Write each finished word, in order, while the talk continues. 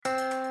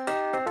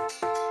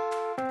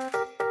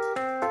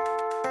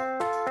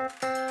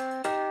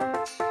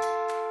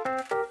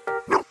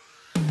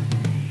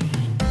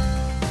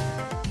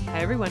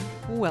everyone.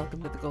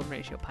 Welcome to the Golden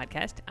Ratio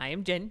Podcast. I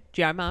am Jen,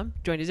 GR Mom,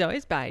 joined as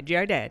always by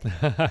GR Dad.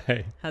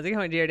 Hi. How's it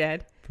going, GR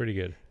Dad? Pretty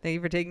good. Thank you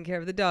for taking care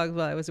of the dogs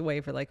while I was away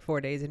for like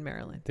 4 days in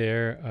Maryland.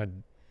 They're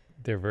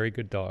very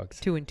good dogs.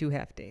 2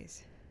 2.5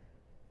 days.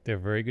 They're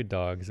very good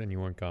dogs, and you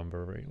weren't gone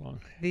for very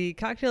long. The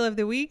cocktail of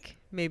the week,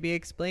 maybe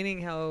explaining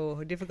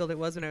how difficult it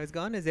was when I was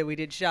gone, is that we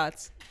did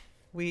shots.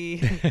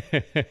 We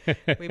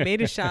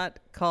made a shot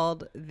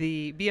called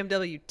the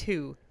BMW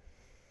 2.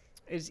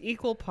 It's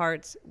equal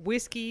parts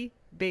whiskey,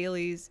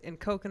 Bailey's, and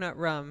coconut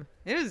rum.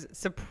 It was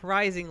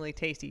surprisingly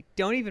tasty.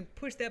 Don't even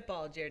push that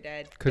ball, Jared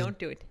Dad. Don't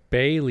do it.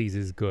 Bailey's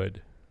is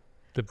good.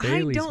 The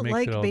Bailey's I don't makes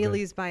like it all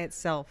Bailey's good. by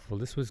itself. Well,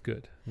 this was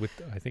good.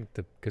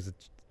 Because it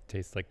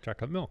tastes like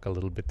chocolate milk a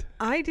little bit.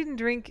 I didn't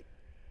drink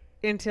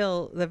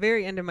until the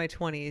very end of my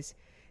 20s.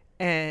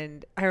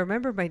 And I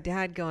remember my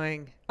dad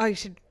going, "Oh, you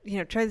should,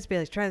 try this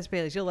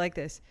Bailey's. You'll like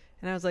this."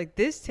 And I was like,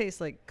 "This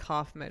tastes like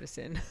cough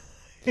medicine."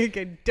 Like,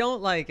 I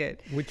don't like it.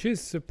 Which is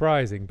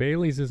surprising.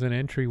 Bailey's is an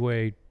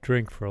entryway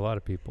drink for a lot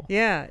of people.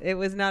 Yeah, it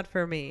was not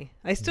for me.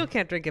 I still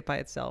can't drink it by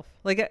itself.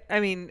 Like, I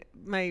mean,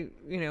 my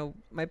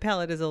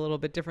palate is a little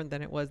bit different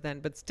than it was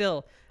then, but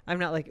still, I'm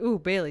not like, "Ooh,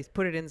 Bailey's,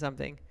 put it in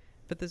something."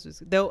 But this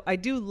was, though I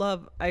do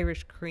love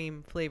Irish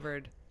cream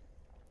flavored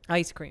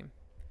ice cream.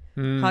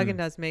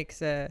 Haagen-Dazs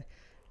makes a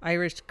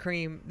Irish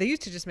cream. They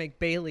used to just make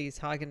Bailey's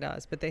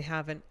Haagen-Dazs, but they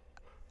have an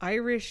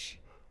Irish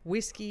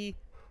whiskey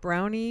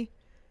brownie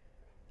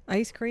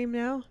ice cream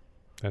now.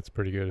 That's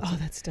pretty good. Oh,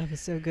 that stuff is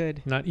so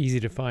good. Not easy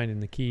to find in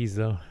the Keys,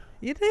 though.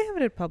 Yeah, they have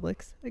it at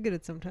Publix. I get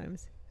it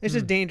sometimes. It's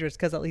just dangerous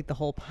because I'll eat the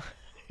whole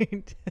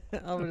pint.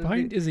 A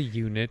pint is a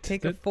unit.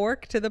 Take a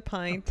fork to the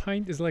pint. A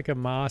pint is like a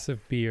mass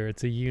of beer.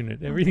 It's a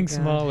unit. Everything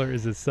smaller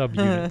is a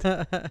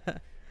subunit.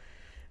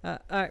 All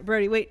right,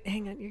 Brody, wait.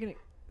 Hang on. You're going to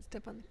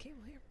step on the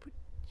cable here.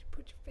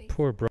 Put your face.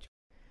 Poor bro.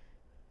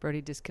 Brody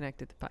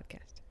disconnected the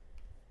podcast.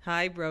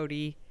 Hi,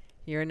 Brody.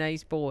 You're a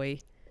nice boy.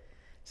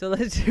 So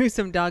let's do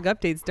some dog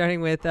updates, starting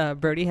with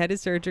Brody had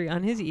his surgery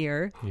on his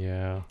ear.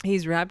 Yeah.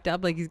 He's wrapped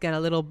up like he's got a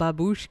little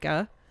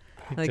babushka,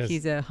 like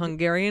he's a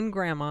Hungarian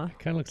grandma.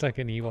 Kind of looks like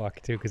an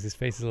Ewok, too, because his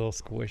face is a little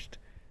squished.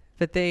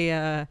 But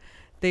they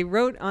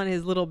wrote on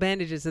his little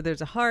bandages, so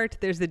there's a heart,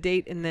 there's the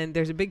date, and then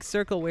there's a big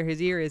circle where his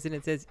ear is, and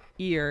it says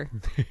ear.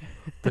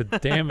 The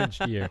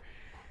damaged ear.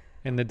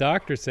 And the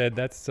doctor said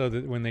that's so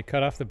that when they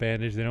cut off the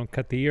bandage, they don't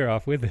cut the ear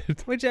off with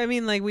it. Which, I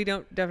mean, like, we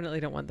definitely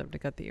don't want them to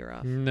cut the ear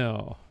off.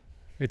 No.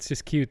 It's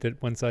just cute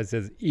that one side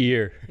says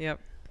ear. Yep.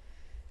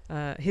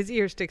 His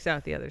ear sticks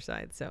out the other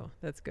side, so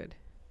that's good.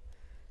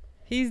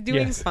 He's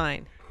doing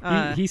fine.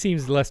 He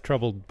seems less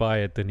troubled by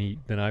it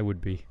than I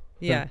would be.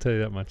 Yeah. I'll tell you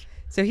that much.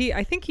 So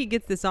I think he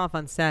gets this off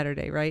on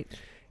Saturday, right?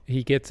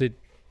 He gets it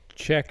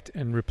checked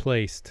and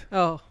replaced.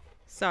 Oh,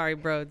 sorry,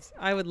 Broads.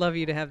 I would love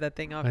you to have that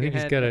thing off your head. I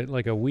think he's got it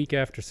like a week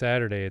after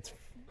Saturday.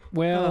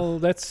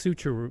 That's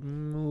suture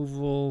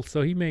removal,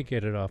 so he may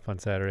get it off on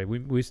Saturday.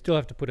 We still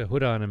have to put a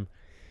hood on him.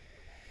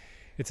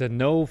 It's a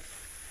no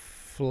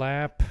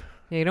flap.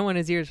 Yeah, you don't want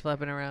his ears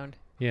flapping around.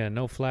 Yeah,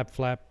 no flap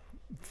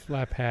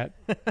hat.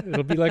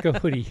 It'll be like a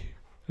hoodie.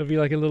 It'll be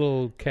like a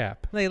little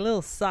cap. Like a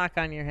little sock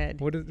on your head.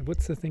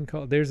 What's the thing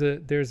called? There's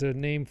a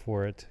name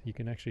for it. You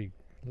can actually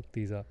look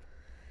these up.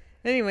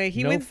 Anyway,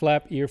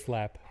 ear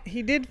flap.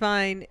 He did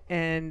fine,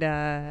 and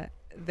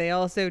they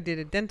also did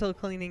a dental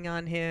cleaning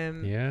on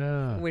him.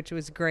 Yeah. Which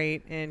was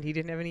great, and he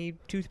didn't have any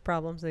tooth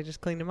problems. They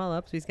just cleaned him all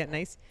up, so he's got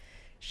nice,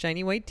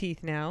 shiny white teeth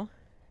now.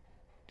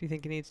 Do you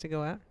think he needs to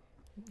go out?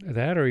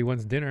 That or he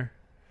wants dinner.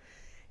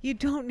 You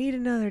don't need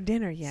another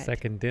dinner yet.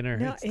 Second dinner.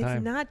 No,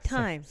 it's not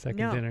time.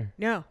 Second dinner.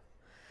 No.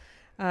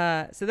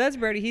 So that's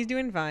Brody. He's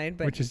doing fine.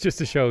 But which is just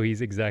to show he's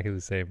exactly the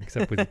same,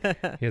 except with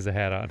he has a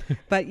hat on.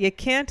 But you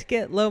can't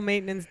get low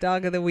maintenance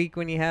dog of the week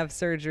when you have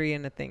surgery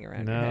and a thing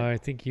around your head. No, I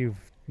think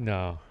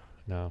No.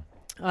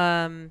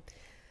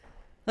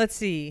 Let's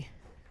see.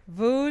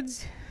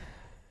 Voods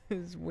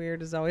is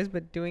weird as always,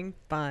 but doing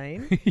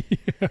fine.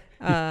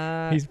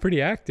 He's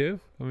pretty active.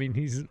 I mean,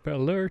 he's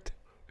alert.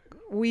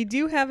 We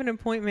do have an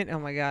appointment. Oh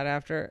my God!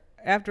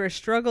 After a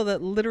struggle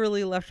that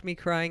literally left me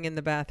crying in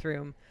the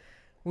bathroom,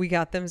 we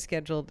got them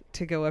scheduled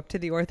to go up to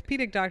the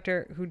orthopedic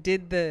doctor who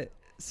did the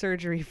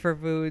surgery for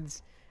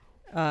Voods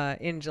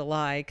in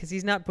July, because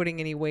he's not putting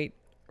any weight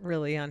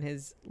really on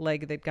his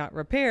leg that got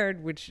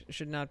repaired, which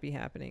should not be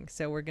happening.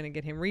 So we're gonna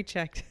get him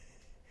rechecked.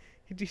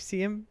 Did you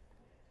see him?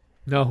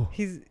 No.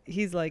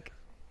 He's like,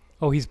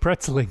 oh, he's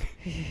pretzeling.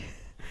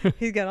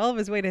 He's got all of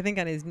his weight, I think,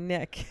 on his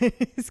neck.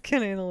 He's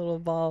kind of in a little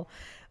ball.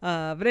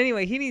 But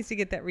anyway, he needs to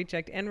get that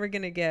rechecked. And we're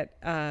going to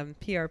get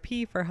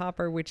PRP for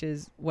Hopper, which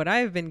is what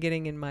I've been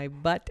getting in my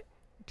butt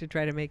to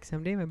try to make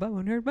someday my butt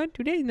won't hurt. But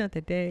today's not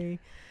the day.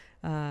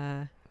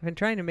 I've been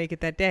trying to make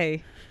it that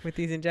day with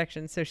these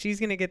injections. So she's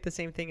going to get the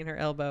same thing in her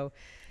elbow.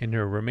 In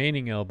her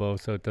remaining elbow,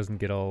 so it doesn't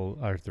get all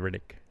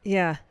arthritic.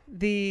 Yeah.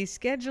 The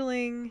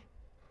scheduling,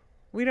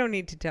 we don't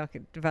need to talk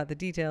about the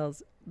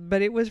details,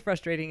 but it was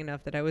frustrating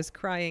enough that I was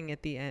crying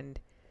at the end.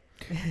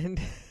 And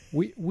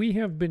we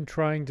have been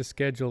trying to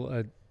schedule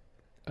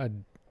a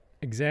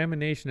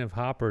examination of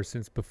Hopper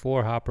since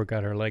before Hopper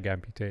got her leg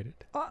amputated.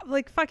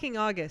 like fucking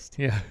August.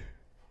 Yeah.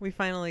 We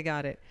finally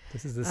got it.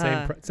 This is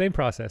the same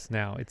process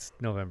now. It's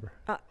November.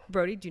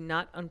 Brody, do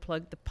not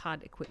unplug the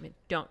pod equipment.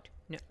 Don't.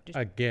 No. Just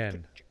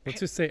Again. Let's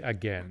just say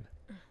again.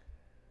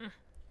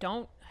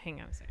 don't. Hang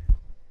on a second.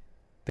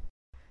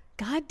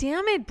 God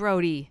damn it,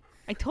 Brody.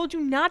 I told you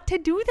not to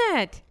do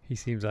that. He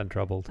seems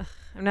untroubled.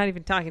 I'm not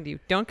even talking to you.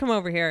 Don't come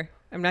over here.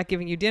 I'm not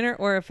giving you dinner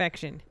or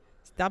affection.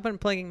 Stop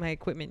unplugging my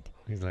equipment.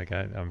 He's like,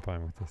 I'm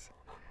fine with this.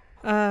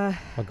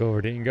 I'll go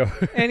over to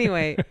Ingo.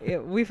 Anyway,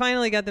 we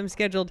finally got them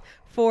scheduled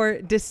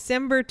for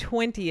December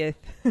 20th.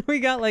 We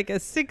got like a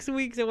 6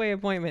 weeks away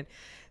appointment.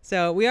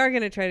 So we are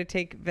going to try to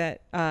take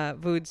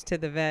Voods to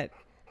the vet,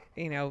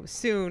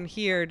 soon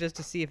here just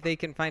to see if they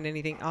can find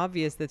anything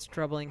obvious that's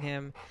troubling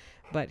him.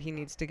 But he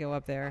needs to go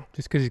up there.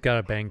 Just because he's got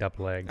a banged up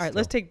leg. All right,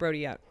 let's take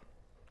Brody out.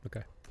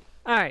 Okay.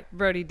 All right,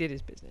 Brody did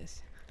his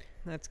business.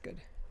 That's good.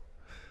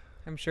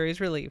 I'm sure he's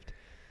relieved.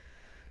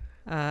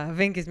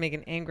 Vink is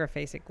making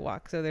angra-facing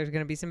walk, so there's going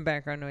to be some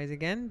background noise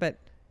again, but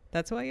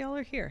that's why y'all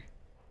are here.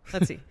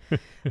 Let's see.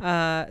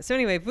 So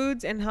anyway,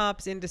 Voods and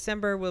Hops in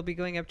December will be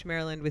going up to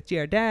Maryland with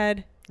GR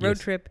Dad.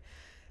 Road trip.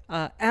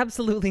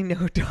 Absolutely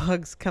no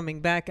dogs coming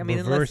back. I mean,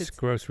 unless it's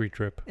grocery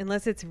trip.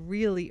 Unless it's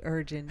really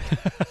urgent.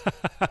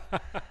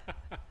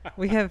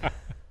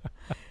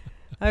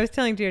 I was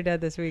telling GR Dad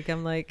this week,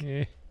 I'm like,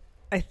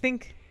 I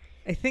think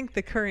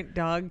the current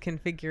dog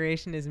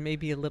configuration is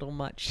maybe a little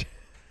much.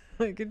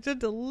 Like, it's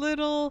just a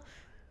little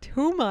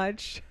too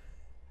much.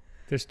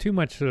 There's too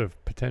much sort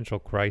of potential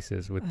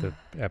crisis with the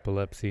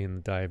epilepsy and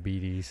the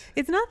diabetes.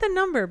 It's not the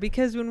number,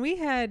 because when we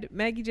had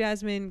Maggie,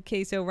 Jasmine,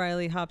 Queso,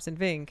 Riley, Hops, and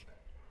Vink,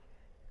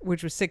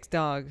 which was 6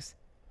 dogs,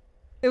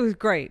 it was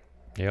great.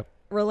 Yep.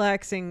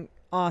 Relaxing,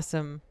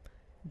 awesome.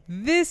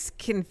 This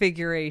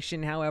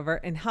configuration, however,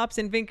 and Hops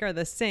and Vink are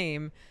the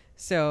same.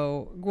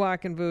 So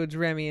Guac and Voods,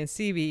 Remy and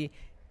CB,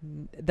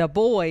 the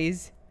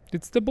boys.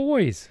 It's the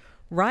boys.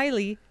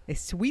 Riley, a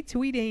sweet,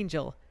 sweet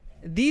angel.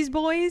 These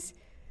boys,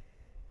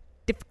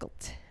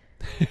 difficult.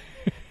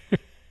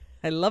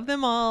 I love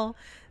them all.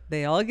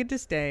 They all get to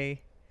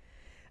stay.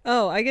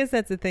 Oh, I guess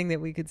that's the thing that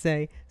we could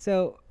say.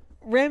 So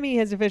Remy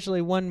has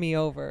officially won me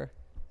over.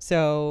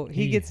 So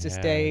he gets to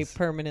stay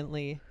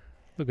permanently.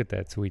 Look at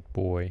that sweet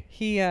boy.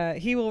 He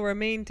will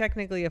remain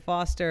technically a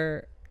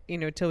foster,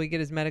 till we get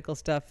his medical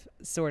stuff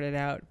sorted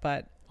out.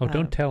 But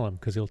don't tell him,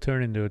 because he'll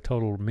turn into a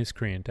total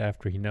miscreant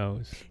after he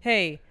knows.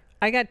 Hey,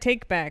 I got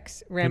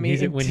takebacks,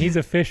 Remy. When he's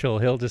official,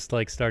 he'll just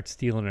start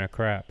stealing our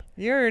crap.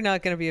 You're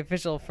not going to be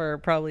official for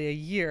probably a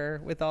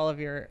year with all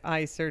of your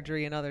eye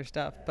surgery and other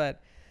stuff,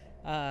 but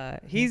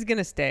he's going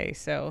to stay.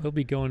 So he'll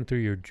be going through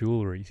your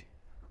jewelry.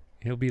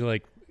 He'll be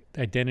like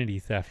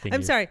identity thefting.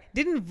 I'm sorry.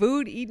 Didn't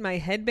Vood eat my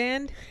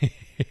headband?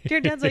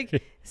 Dear Dad's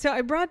like, so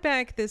I brought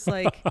back this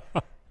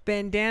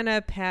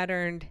bandana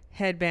patterned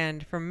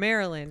headband from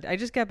Maryland. I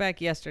just got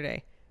back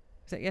yesterday.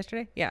 Was that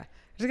yesterday? Yeah.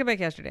 I just got back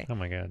yesterday. Oh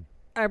my God.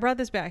 I brought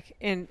this back,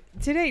 and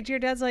today, dear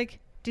Dad's like,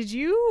 did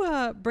you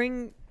have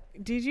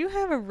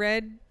a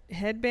red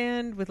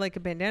headband with like a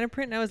bandana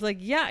print? And I was like,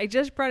 yeah, I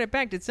just brought it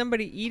back. Did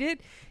somebody eat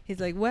it? He's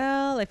like,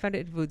 well, I found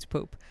it in Vood's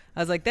poop. I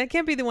was like, that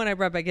can't be the one I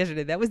brought back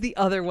yesterday. That was the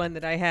other one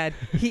that I had.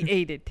 He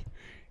ate it.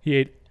 He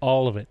ate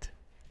all of it.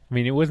 I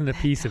mean, it wasn't a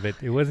piece of it.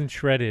 It wasn't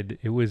shredded.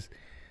 It was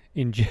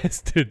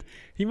ingested.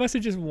 He must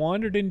have just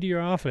wandered into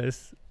your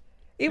office.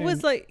 It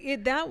was like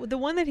the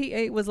one that he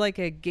ate was like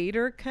a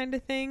gator kind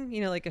of thing,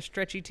 like a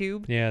stretchy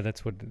tube. Yeah,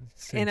 that's what.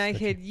 And I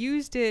had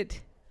used it,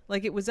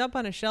 like it was up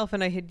on a shelf,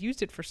 and I had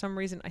used it for some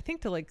reason. I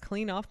think to like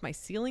clean off my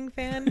ceiling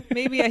fan.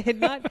 Maybe I had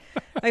not.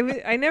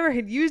 I never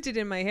had used it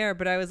in my hair,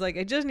 but I was like,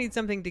 I just need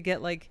something to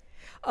get like,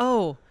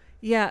 oh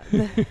yeah,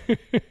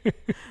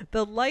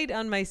 the light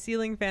on my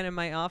ceiling fan in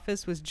my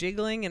office was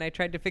jiggling, and I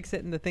tried to fix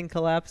it, and the thing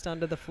collapsed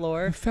onto the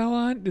floor. It fell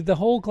on. The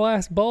whole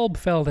glass bulb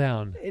fell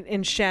down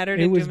and shattered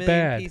into a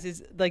million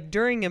pieces. Like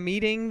during a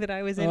meeting that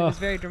I was in, it was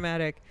very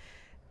dramatic.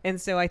 And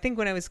so I think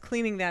when I was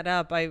cleaning that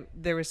up,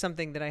 there was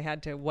something that I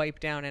had to wipe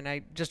down, and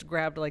I just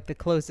grabbed like the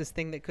closest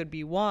thing that could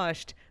be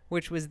washed,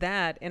 which was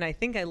that. And I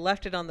think I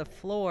left it on the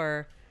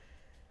floor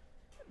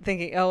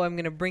thinking, oh, I'm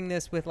going to bring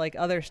this with like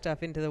other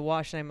stuff into the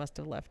wash, and I must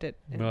have left it.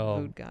 And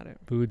Vood got it.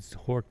 Vood's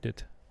horked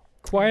it.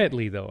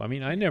 Quietly, though. I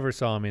mean, I never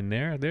saw him in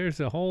there.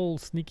 There's a whole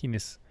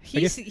sneakiness.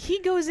 He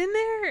goes in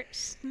there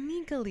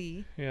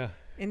sneakily. Yeah.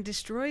 And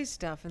destroys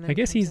stuff. And then I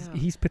guess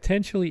he's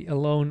potentially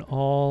alone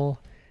all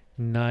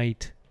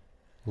night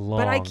long.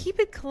 But I keep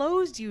it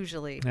closed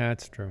usually.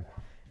 That's true.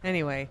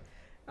 Anyway,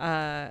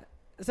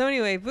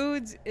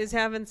 Voods is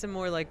having some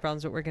more like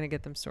problems, but we're going to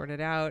get them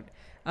sorted out.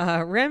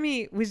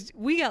 Remy,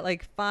 we got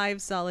like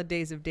 5 solid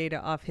days of data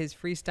off his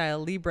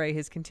Freestyle Libre,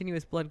 his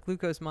continuous blood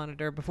glucose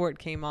monitor, before it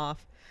came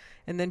off.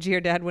 And then GR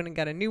Dad went and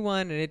got a new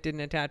one, and it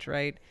didn't attach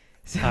right.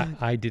 So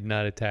I did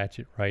not attach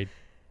it right.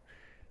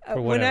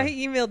 When I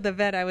emailed the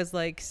vet, I was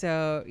like,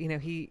 so,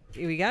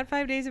 we got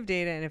 5 days of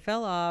data, and it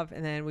fell off,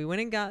 and then we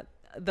went and got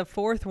the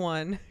 4th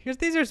one.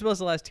 These are supposed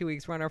to last 2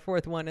 weeks. We're on our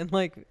 4th one in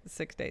like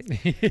 6 days.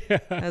 Yeah.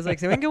 I was like,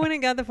 so we went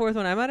and got the 4th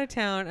one. I'm out of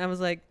town. I was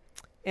like,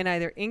 And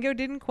either Ingo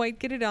didn't quite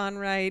get it on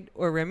right,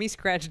 or Remy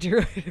scratched it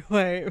right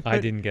away. I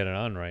didn't get it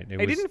on right.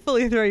 I didn't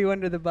fully throw you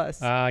under the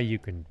bus. You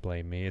can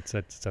blame me. It's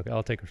okay.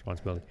 I'll take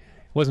responsibility.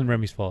 It wasn't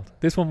Remy's fault.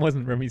 This one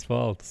wasn't Remy's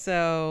fault.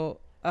 So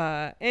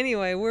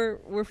anyway,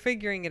 we're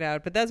figuring it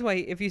out. But that's why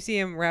if you see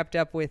him wrapped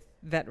up with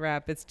vet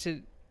wrap, it's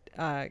to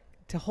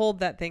hold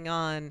that thing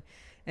on,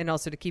 and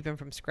also to keep him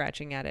from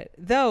scratching at it.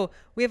 Though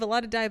we have a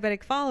lot of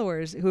diabetic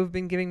followers who have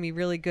been giving me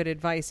really good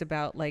advice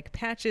about like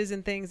patches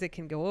and things that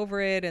can go over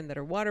it and that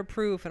are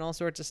waterproof and all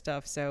sorts of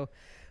stuff. So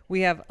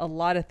we have a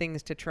lot of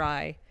things to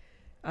try,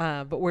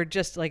 but we're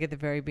just like at the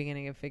very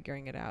beginning of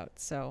figuring it out.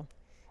 So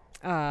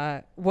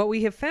what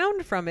we have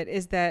found from it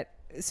is that,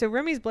 so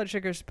Remy's blood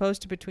sugar is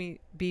supposed to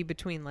be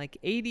between like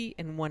 80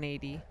 and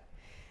 180.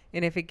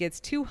 And if it gets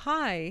too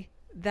high,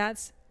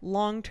 that's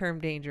long-term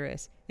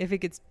dangerous. If it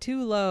gets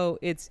too low,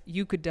 it's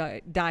you could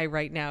die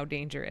right now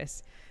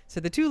dangerous. So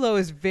the too low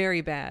is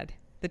very bad.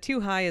 The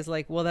too high is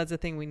like, well, that's a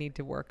thing we need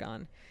to work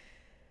on.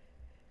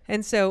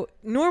 And so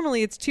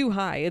normally it's too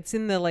high. It's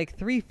in the like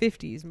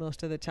 350s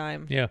most of the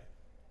time. Yeah.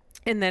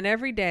 And then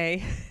every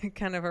day,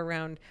 kind of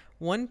around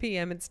 1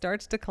 p.m., it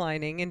starts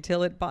declining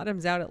until it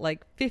bottoms out at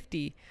like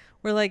 50,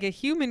 where like a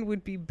human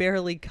would be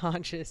barely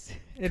conscious.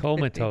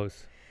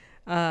 Comatose.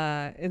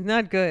 It's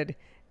not good.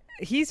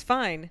 He's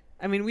fine.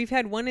 I mean, we've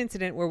had one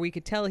incident where we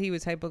could tell he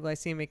was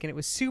hypoglycemic and it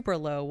was super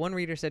low. One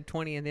reader said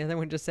 20 and the other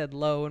one just said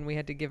low, and we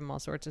had to give him all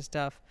sorts of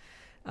stuff.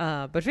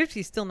 But 50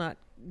 is still not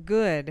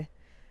good.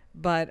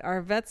 But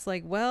our vet's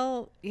like,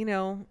 well, you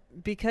know,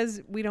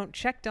 because we don't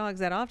check dogs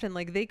that often,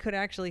 like they could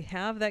actually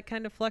have that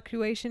kind of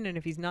fluctuation. And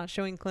if he's not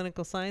showing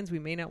clinical signs, we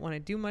may not want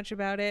to do much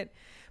about it.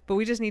 But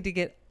we just need to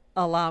get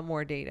a lot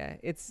more data.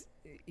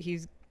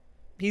 He's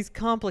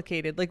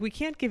complicated. Like we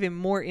can't give him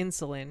more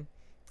insulin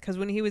because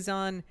when he was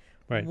on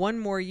one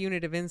more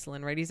unit of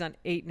insulin, right? He's on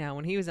 8 now.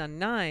 When he was on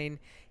 9,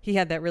 he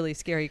had that really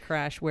scary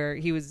crash where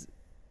he was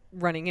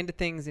running into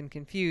things and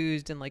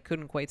confused and like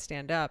couldn't quite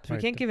stand up. So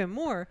we can't give him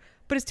more,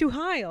 but it's too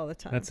high all the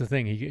time. That's the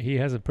thing. He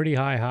has a pretty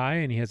high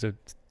and he has a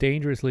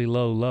dangerously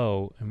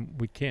low, and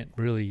we can't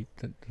really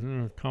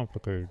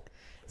complicated.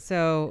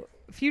 So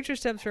future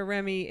steps for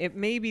Remy, it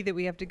may be that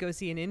we have to go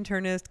see an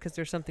internist because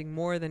there's something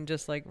more than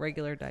just like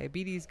regular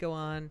diabetes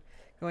going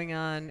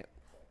on.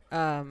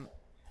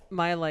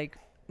 My like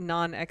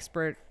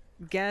non-expert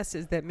guess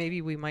is that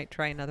maybe we might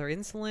try another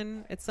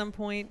insulin at some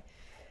point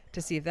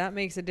to see if that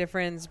makes a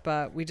difference,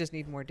 but we just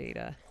need more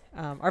data.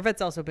 Our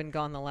vet's also been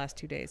gone the last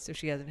 2 days, so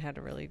she hasn't had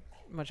a really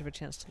much of a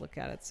chance to look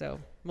at it, so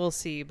we'll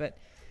see. But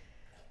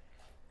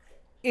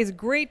it's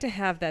great to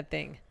have that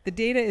thing. The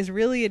data is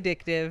really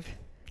addictive.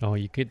 Oh,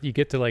 you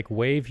get to like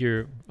wave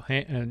your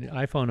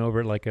iPhone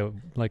over it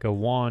like a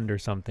wand or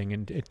something,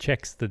 and it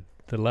checks the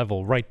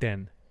level right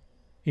then,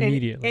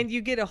 immediately. And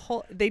you get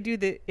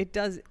it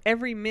does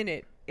every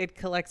minute. It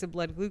collects a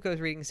blood glucose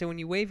reading. So when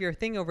you wave your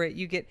thing over it,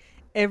 you get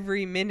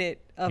every minute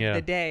of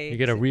the day. You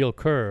get a real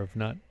curve,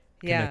 not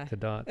connect the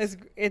dots.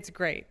 It's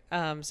great.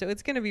 So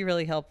it's going to be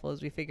really helpful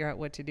as we figure out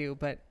what to do.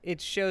 But it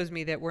shows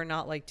me that we're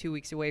not like 2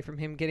 weeks away from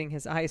him getting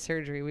his eye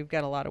surgery. We've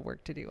got a lot of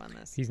work to do on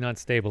this. He's not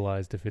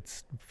stabilized if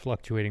it's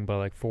fluctuating by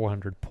like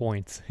 400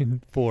 points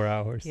in 4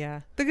 hours.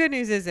 Yeah. The good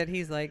news is that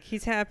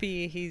he's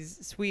happy.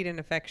 He's sweet and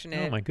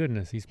affectionate. Oh my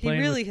goodness. He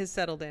really has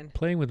settled in.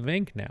 Playing with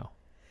Vink now.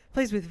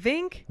 Plays with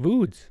Vink?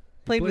 Voods.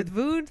 Played with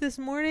Vood this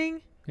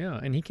morning? Yeah,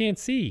 and he can't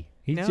see.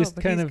 He's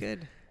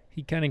good.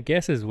 He kind of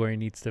guesses where he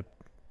needs to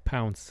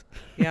pounce.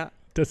 Yeah.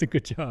 Does a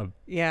good job.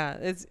 Yeah,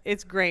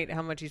 it's great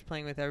how much he's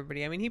playing with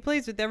everybody. I mean, he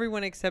plays with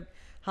everyone except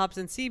Hops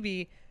and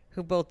CB,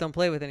 who both don't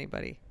play with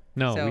anybody.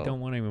 No, we don't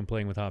want anyone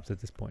playing with Hops at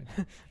this point.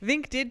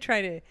 Vink did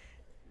try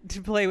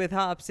to play with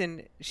Hops,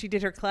 and she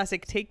did her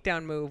classic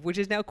takedown move, which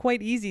is now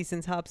quite easy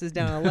since Hops is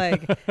down a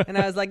leg. And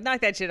I was like,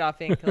 knock that shit off,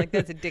 Vink. Like,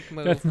 that's a dick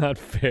move. That's not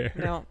fair.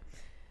 No.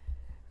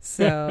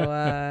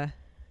 So,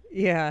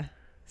 yeah.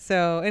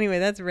 So, anyway,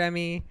 that's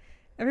Remy.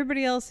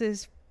 Everybody else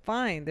is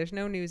fine. There's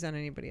no news on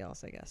anybody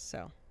else, I guess.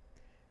 So,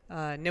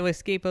 no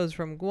escapos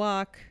from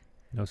Guac.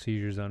 No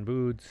seizures on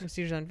Voods. No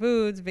seizures on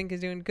Voods. Vink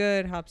is doing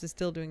good. Hops is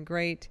still doing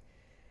great.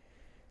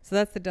 So,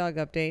 that's the dog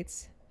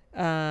updates.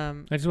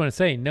 I just want to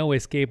say, no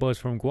escapos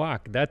from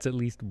Guac. That's at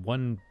least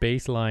one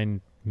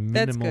baseline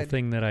minimal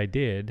thing that I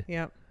did.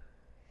 Yep.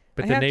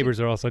 But the neighbors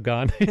are also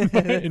gone.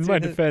 In my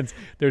defense,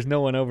 there's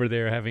no one over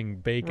there having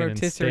bacon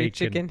and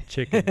steak and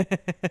chicken.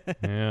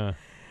 Yeah.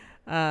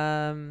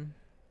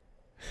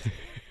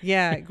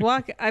 Yeah,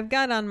 Guac, I've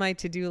got on my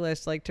to-do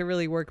list like to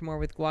really work more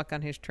with Guac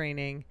on his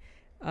training.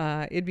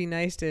 It'd be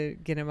nice to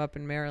get him up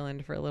in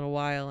Maryland for a little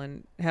while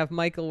and have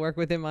Michael work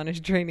with him on his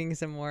training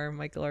some more.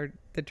 Michael,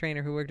 the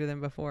trainer who worked with him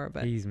before.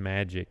 But he's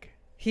magic.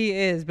 He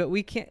is, but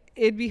we can't.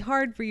 It'd be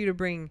hard for you to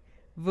bring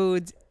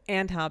Voods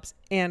and Hops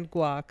and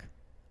Guac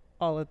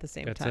all at the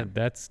same time.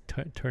 That's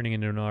turning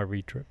into an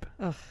RV trip.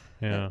 Ugh,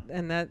 yeah.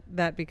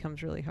 That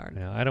becomes really hard.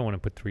 Yeah, I don't want to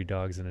put 3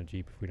 dogs in a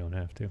Jeep if we don't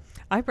have to.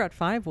 I brought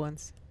 5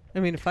 once.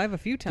 I mean, 5 a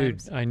few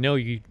times. Dude, I know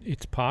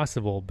it's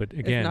possible, but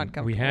again,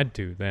 we had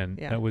to then.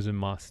 Yeah. That was a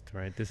must,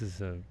 right? This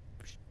is a...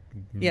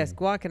 Yes,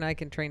 Guac and I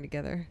can train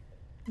together.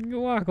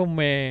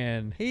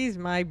 Man. He's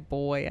my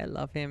boy. I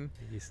love him.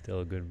 He's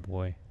still a good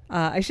boy.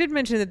 I should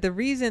mention that the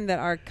reason that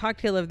our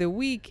cocktail of the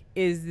week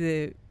is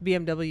the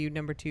BMW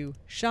number 2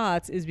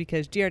 shots is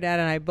because Giardad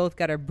and I both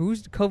got our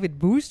COVID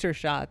booster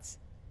shots.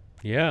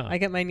 Yeah. I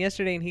got mine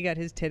yesterday and he got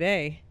his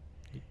today.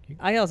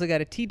 I also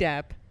got a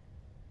Tdap,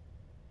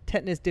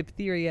 tetanus,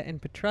 diphtheria,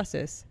 and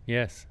pertussis.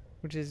 Yes.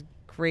 Which is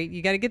great.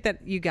 You got to get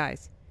that, you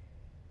guys.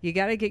 You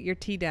got to get your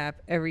Tdap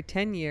every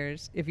 10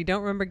 years. If you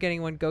don't remember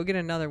getting one, go get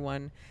another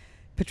one.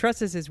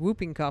 Pertussis is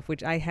whooping cough,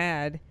 which I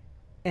had.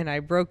 And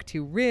I broke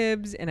 2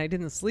 ribs, and I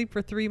didn't sleep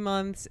for 3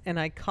 months, and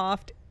I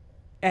coughed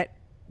at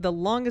the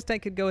longest I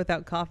could go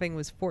without coughing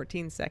was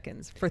 14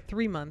 seconds for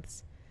 3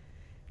 months.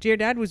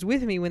 Giardad was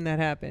with me when that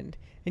happened,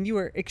 and you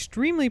were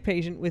extremely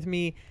patient with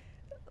me,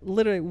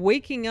 literally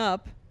waking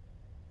up,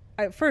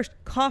 at first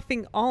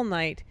coughing all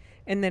night,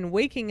 and then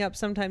waking up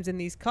sometimes in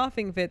these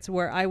coughing fits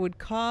where I would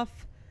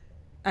cough.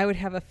 I would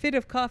have a fit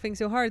of coughing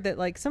so hard that,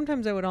 like,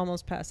 sometimes I would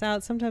almost pass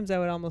out. Sometimes I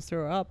would almost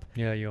throw up.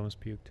 Yeah, you almost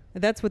puked.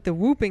 That's what the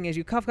whooping is.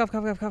 You cough, cough,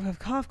 cough, cough, cough, cough,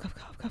 cough, cough,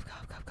 cough, cough,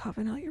 cough, cough, cough,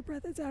 and all your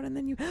breath is out, and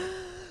then you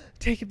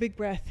take a big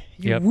breath.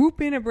 You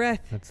whoop in a breath.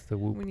 That's the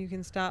whoop. When you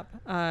can stop.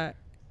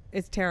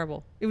 It's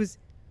terrible. It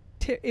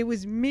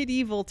was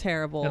medieval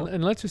terrible.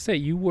 And let's just say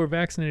you were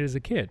vaccinated as a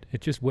kid. It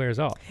just wears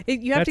off.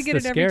 You have to get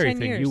it every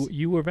 10 years.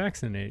 You were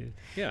vaccinated.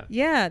 Yeah.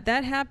 Yeah,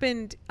 that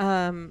happened.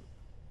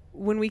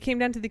 When we came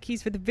down to the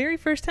Keys for the very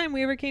first time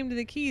we ever came to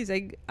the Keys,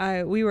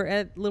 we were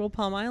at Little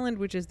Palm Island,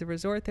 which is the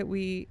resort that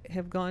we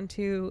have gone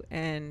to,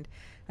 and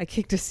I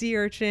kicked a sea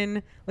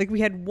urchin. Like, we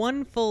had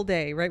one full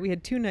day, right? We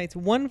had 2 nights,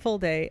 one full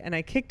day, and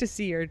I kicked a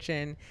sea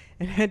urchin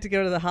and had to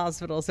go to the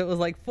hospital. So it was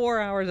like 4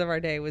 hours of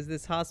our day was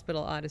this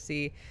hospital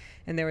odyssey,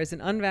 and there was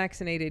an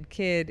unvaccinated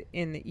kid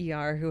in the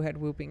ER who had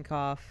whooping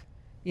cough,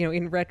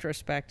 in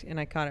retrospect, and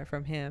I caught it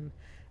from him.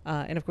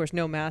 And of course,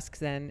 no masks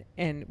then,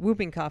 and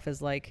whooping cough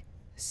is like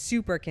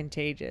super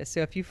contagious.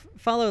 So if you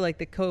follow like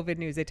the COVID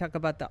news, they talk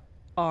about the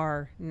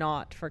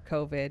R0 for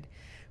COVID,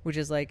 which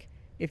is like,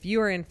 if you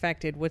are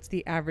infected, what's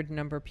the average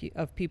number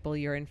of people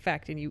you're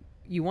infected? And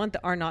you want the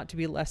R0 to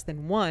be less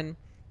than 1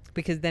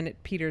 because then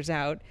it peters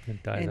out.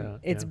 It dies out.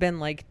 It's been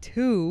like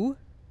 2.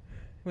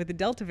 With the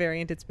Delta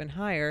variant, it's been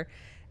higher.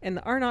 And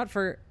the R0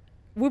 for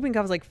whooping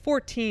cough is like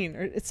 14,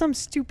 or it's some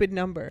stupid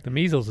number. The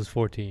measles is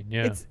 14,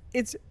 yeah.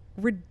 It's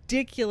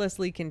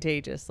ridiculously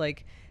contagious.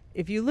 Like,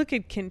 if you look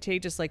at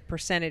contagious, like,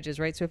 percentages,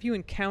 right? So if you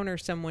encounter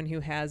someone who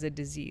has a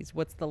disease,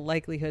 what's the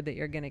likelihood that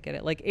you're going to get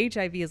it? Like,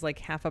 HIV is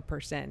like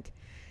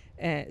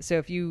 0.5%. So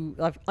if you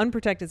have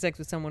unprotected sex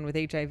with someone with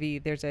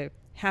HIV, there's a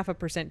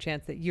 0.5%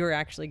 chance that you're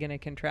actually going to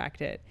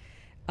contract it.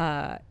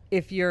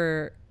 If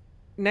you're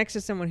next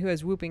to someone who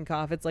has whooping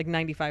cough, it's like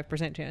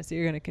 95% chance that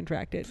you're going to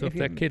contract it. So if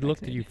that kid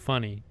looked at you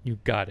funny, you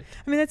got it.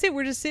 I mean, that's it.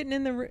 We're just sitting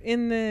in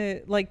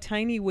the like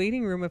tiny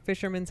waiting room of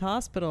Fisherman's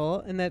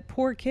Hospital, and that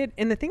poor kid.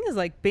 And the thing is,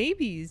 like,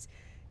 babies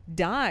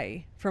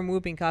die from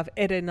whooping cough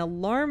at an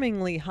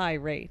alarmingly high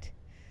rate.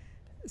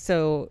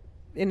 So,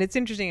 and it's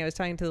interesting. I was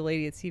talking to the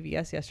lady at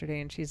CVS yesterday,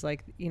 and she's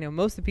like,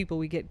 most of the people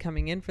we get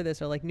coming in for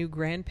this are like new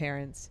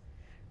grandparents,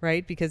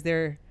 right? Because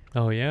their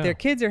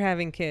kids are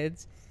having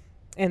kids.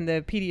 And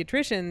the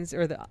pediatricians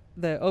or the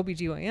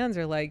OBGYNs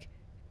are like,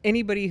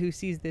 anybody who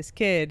sees this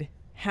kid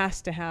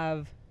has to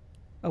have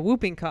a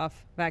whooping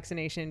cough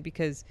vaccination,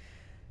 because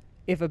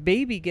if a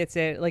baby gets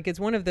it, like, it's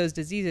one of those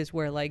diseases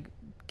where, like,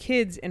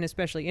 kids and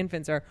especially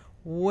infants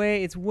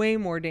it's way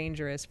more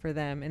dangerous for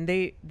them. And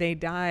they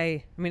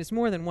die. I mean, it's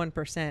more than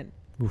 1%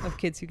 of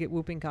kids who get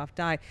whooping cough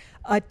die.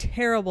 A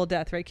terrible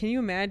death, right? Can you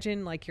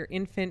imagine, like, your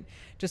infant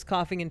just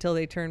coughing until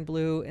they turn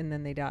blue and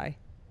then they die?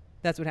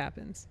 That's what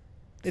happens.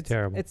 It's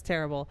terrible. It's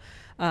terrible.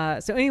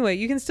 So anyway,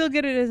 you can still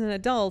get it as an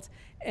adult,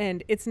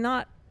 and it's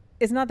not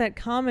that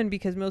common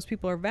because most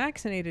people are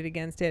vaccinated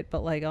against it.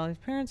 But, like, all these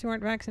parents who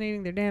aren't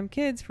vaccinating their damn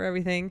kids for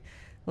everything,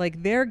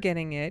 like, they're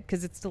getting it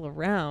because it's still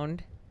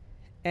around.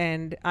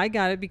 And I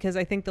got it because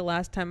I think the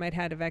last time I'd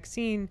had a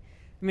vaccine,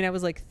 I mean, I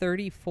was like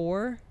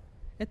 34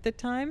 at the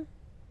time.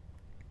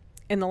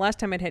 And the last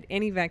time I'd had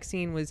any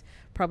vaccine was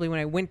probably when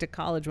I went to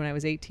college when I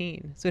was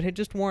 18. So it had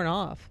just worn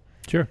off.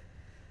 Sure.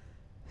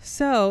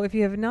 So if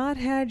you have not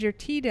had your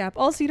Tdap,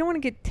 also, you don't want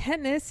to get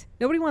tetanus.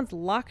 Nobody wants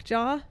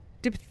lockjaw.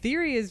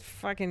 Diphtheria is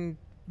fucking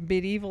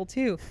medieval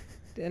too.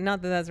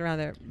 Not that that's around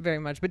there very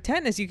much, but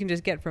tetanus you can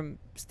just get from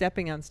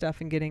stepping on stuff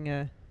and getting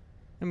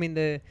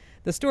the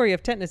story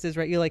of tetanus is,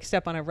 right, you like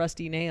step on a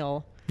rusty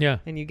nail,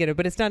 and you get it,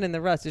 but it's not in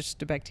the rust, it's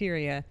just a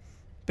bacteria.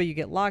 But you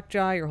get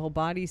lockjaw, your whole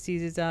body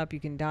seizes up, you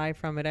can die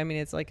from it. I mean,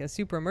 it's like a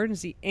super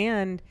emergency.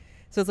 And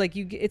so it's like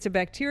it's a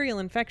bacterial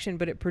infection,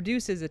 but it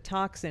produces a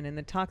toxin, and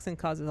the toxin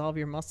causes all of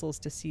your muscles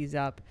to seize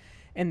up.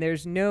 And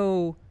there's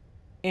no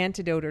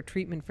antidote or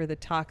treatment for the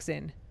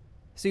toxin.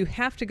 So you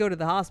have to go to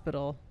the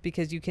hospital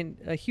because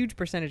a huge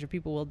percentage of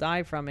people will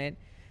die from it,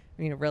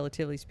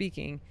 relatively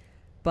speaking.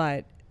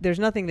 But there's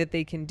nothing that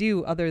they can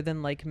do other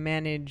than, like,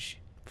 manage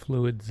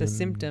fluids, the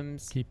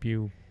symptoms, keep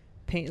you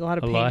a lot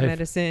of alive. pain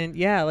medicine.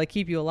 Yeah, like,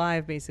 keep you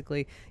alive,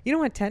 basically. You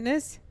don't want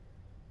tetanus?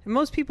 And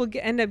most people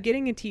end up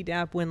getting a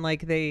Tdap when,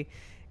 like, they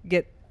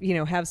get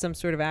have some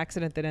sort of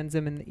accident that ends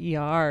them in the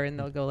ER, and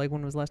they'll go like,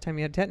 when was the last time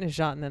you had a tetanus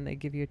shot? And then they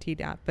give you a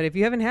Tdap. But if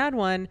you haven't had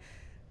one,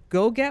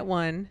 go get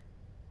one.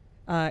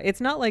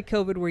 It's not like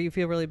COVID where you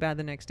feel really bad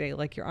the next day.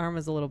 Like your arm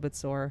is a little bit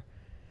sore.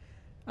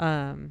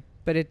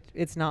 But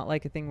it's not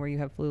like a thing where you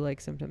have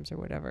flu-like symptoms or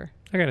whatever.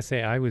 I got to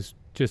say, I was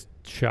just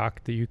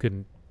shocked that you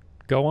can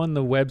go on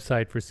the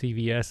website for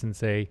CVS and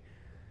say,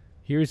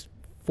 here's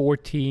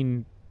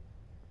 14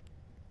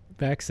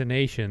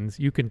 vaccinations.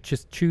 You can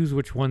just choose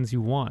which ones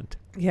you want.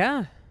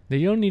 Yeah.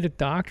 You don't need a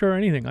doctor or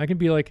anything. I can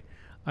be like,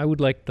 I would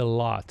like the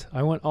lot.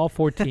 I want all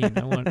 14.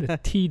 I want a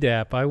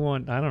Tdap. I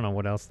don't know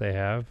what else they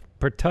have.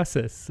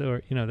 Pertussis,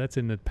 or, that's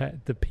in the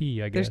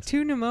P, I guess. There's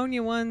 2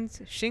 pneumonia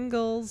ones,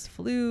 shingles,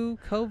 flu,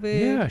 COVID.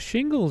 Yeah,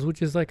 shingles,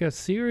 which is like a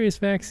serious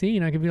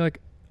vaccine. I could be like,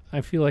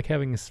 I feel like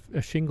having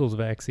a shingles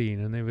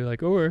vaccine. And they'd be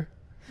like, or.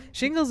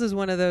 Shingles is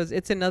one of those,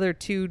 it's another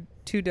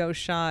two-dose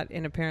shot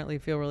and apparently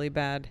feel really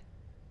bad,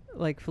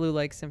 like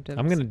flu-like symptoms.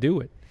 I'm going to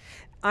do it.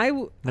 I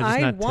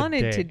wanted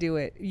today. to do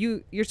it.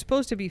 You're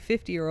supposed to be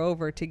 50 or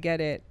over to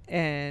get it,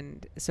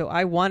 and so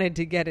I wanted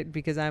to get it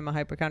because I'm a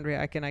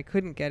hypochondriac and I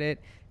couldn't get it,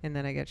 and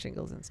then I got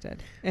shingles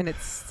instead, and it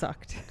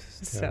sucked.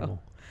 So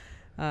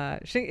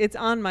it's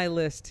on my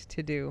list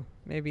to do.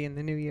 Maybe in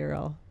the new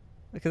year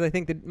because I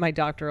think that my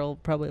doctor will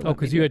probably let me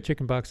because you had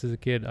chickenpox as a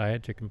kid. I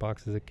had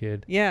chickenpox as a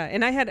kid. Yeah,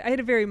 and I had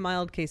a very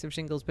mild case of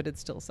shingles, but it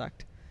still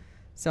sucked.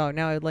 So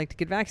now I'd like to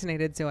get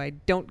vaccinated so I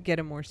don't get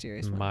a more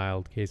serious one.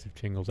 Mild case of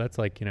shingles. That's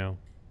like,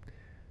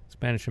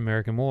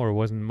 Spanish-American War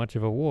wasn't much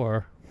of a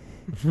war.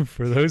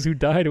 For those who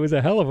died, it was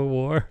a hell of a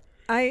war.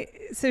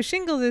 So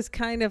shingles is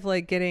kind of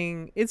like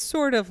it's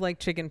sort of like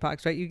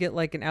chickenpox, right? You get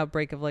like an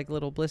outbreak of like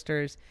little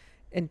blisters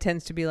and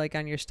tends to be like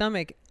on your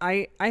stomach.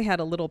 I had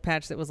a little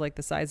patch that was like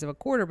the size of a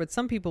quarter, but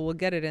some people will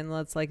get it and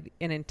it's like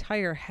an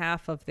entire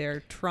half of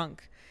their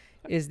trunk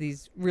is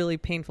these really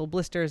painful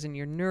blisters and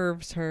your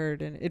nerves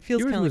hurt and it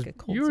feels kind of like a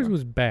cold Yours sore.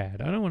 was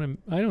bad. I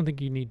don't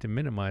think you need to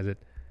minimize it.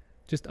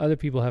 Just other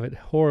people have it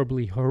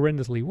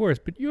horrendously worse,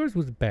 but yours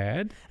was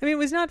bad. I mean, it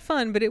was not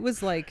fun, but it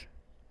was like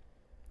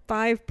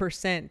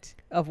 5%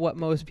 of what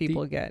most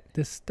people get.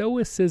 The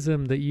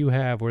stoicism that you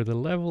have, or the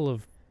level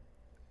of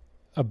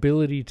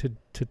ability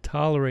to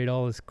tolerate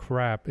all this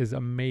crap, is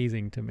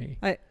amazing to me.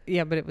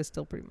 Yeah, but it was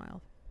still pretty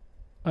mild.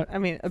 I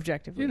mean,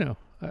 objectively.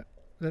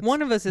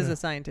 One of us is a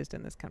scientist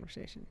in this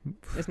conversation.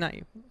 It's not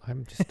you.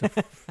 I'm just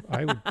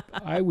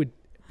I would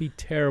be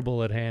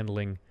terrible at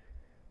handling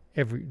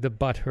the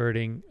butt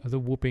hurting, the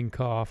whooping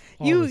cough.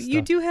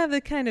 You do have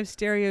the kind of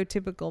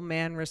stereotypical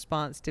man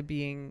response to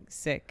being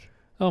sick.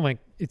 Oh my!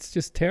 It's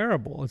just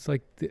terrible. It's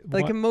like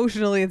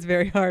emotionally, it's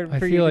very hard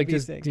for you to be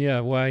sick. Yeah.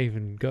 Why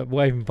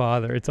even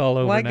bother? It's all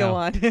over now. Why go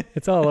on?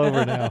 It's all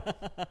over now.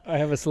 I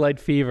have a slight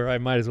fever. I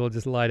might as well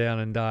just lie down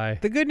and die.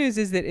 The good news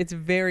is that it's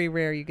very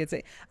rare you get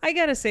sick. I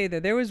gotta say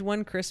that there was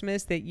one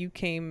Christmas that you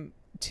came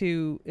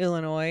to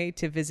Illinois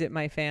to visit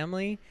my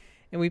family,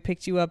 and we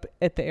picked you up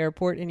at the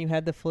airport, and you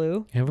had the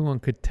flu. Everyone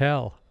could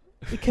tell.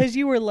 Because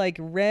you were like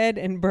red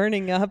and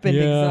burning up and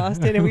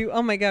exhausted. And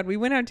oh my God, we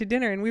went out to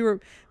dinner and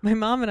my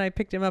mom and I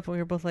picked him up and we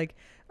were both like,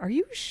 are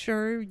you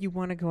sure you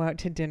want to go out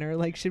to dinner?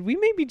 Like, should we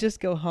maybe just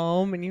go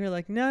home? And you were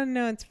like, no,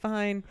 it's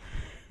fine.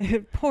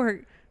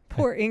 Poor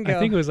Ingo. I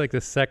think it was like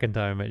the second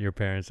time I met your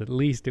parents. At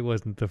least it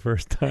wasn't the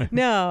first time.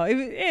 No,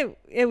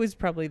 it was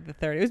probably the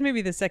third. It was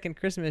maybe the second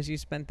Christmas you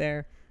spent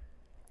there.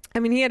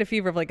 I mean, he had a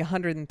fever of like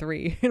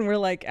 103 and we're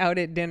like out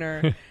at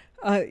dinner.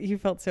 You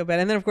felt so bad.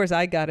 And then of course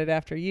I got it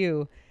after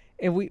you.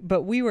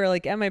 But we were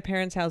like at my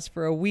parents' house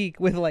for a week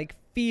with like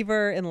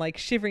fever and like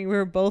shivering. We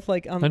were both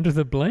like under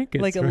the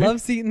blankets, like a love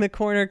seat in the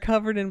corner,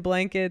 covered in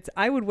blankets.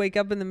 I would wake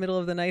up in the middle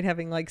of the night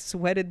having like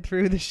sweated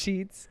through the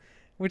sheets,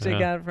 which I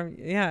got from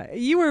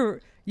You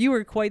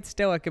were quite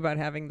stoic about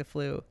having the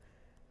flu.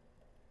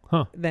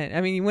 Huh? Then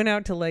I mean, you went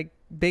out to like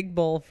Big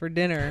Bowl for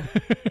dinner.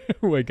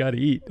 Oh, I gotta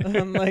eat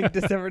on like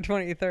December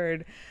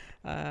 23rd.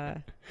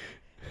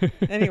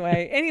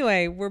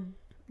 Anyway,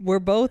 we're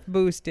both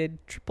boosted,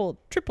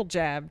 triple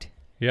jabbed.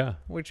 Yeah.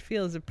 Which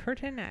feels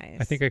pretty nice.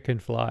 I think I can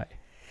fly.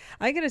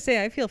 I gotta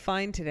say, I feel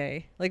fine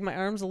today. Like my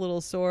arm's a little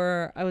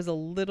sore. I was a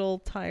little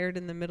tired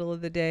in the middle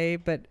of the day,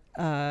 but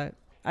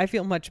I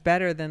feel much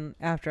better than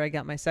after I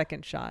got my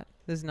second shot.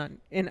 This is not,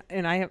 and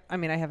I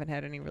haven't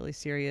had any really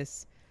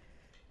serious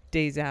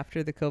days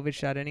after the COVID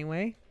shot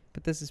anyway,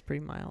 but this is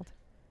pretty mild.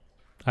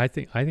 I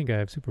think I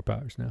have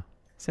superpowers now.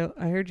 So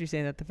I heard you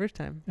say that the first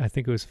time. I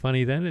think it was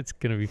funny then. It's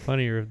going to be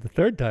funnier the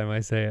third time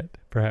I say it,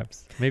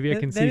 perhaps. Maybe I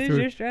can see through. That is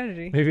your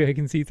strategy. Maybe I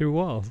can see through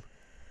walls.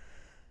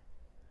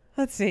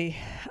 Let's see.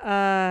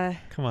 Come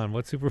on,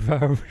 what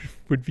superpower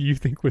would you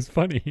think was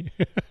funny?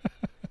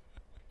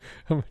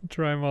 I'm going to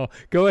try them all.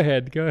 Go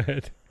ahead.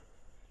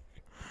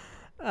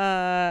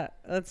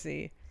 Let's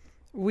see.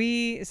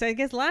 So I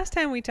guess last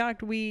time we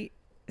talked, we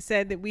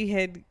said that we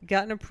had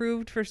gotten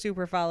approved for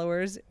super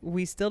followers.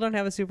 We still don't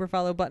have a super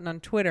follow button on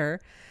Twitter.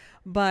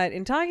 But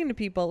in talking to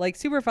people, like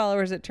super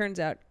followers, it turns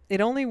out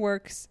it only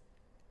works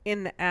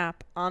in the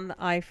app on the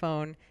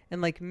iPhone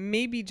and like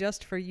maybe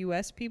just for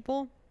US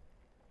people.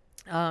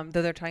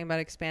 though they're talking about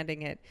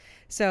expanding it.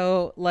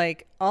 So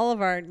like all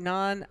of our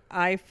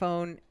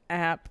non-iPhone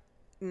app,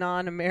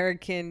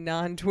 non-American,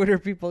 non-Twitter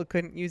people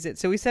couldn't use it.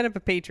 So we set up a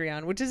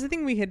Patreon, which is a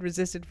thing we had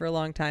resisted for a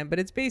long time, but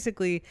it's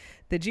basically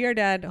the GR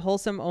Dad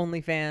wholesome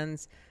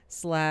OnlyFans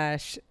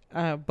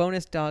 /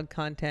 bonus dog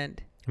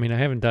content. I mean, I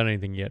haven't done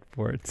anything yet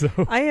for it, so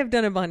I have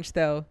done a bunch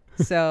though.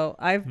 So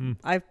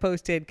I've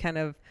posted kind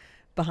of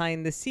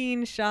behind the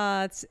scenes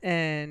shots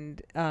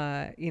and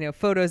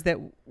photos that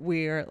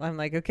I'm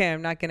like, okay,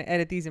 I'm not going to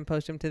edit these and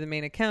post them to the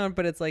main account,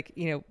 but it's like,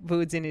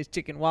 Vood's in his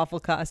chicken waffle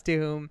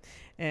costume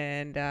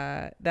and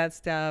that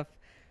stuff.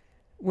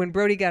 When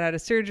Brody got out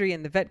of surgery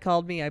and the vet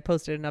called me, I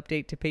posted an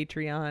update to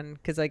Patreon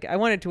because like I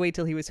wanted to wait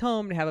till he was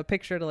home to have a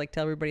picture to like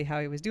tell everybody how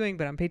he was doing.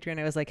 But on Patreon,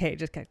 I was like, hey,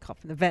 just got a call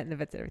from the vet and the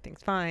vet said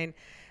everything's fine.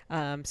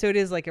 So it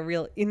is like a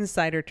real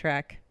insider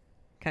track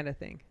kind of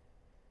thing.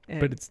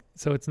 But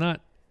it's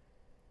not.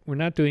 We're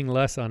not doing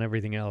less on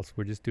everything else.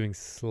 We're just doing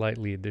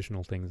slightly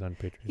additional things on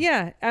Patreon.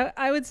 Yeah,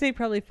 I would say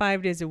probably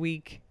 5 days a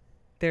week.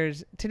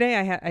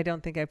 Today I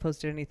don't think I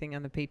posted anything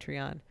on the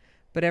Patreon,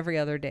 but every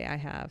other day I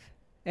have.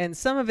 And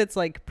some of it's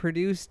like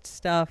produced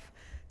stuff.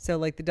 So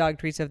like the dog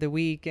treats of the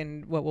week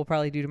and what we'll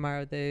probably do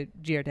tomorrow, the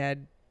GR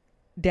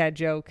dad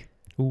joke.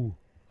 Ooh,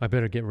 I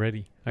better get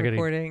ready.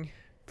 Recording. I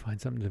gotta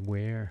find something to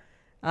wear.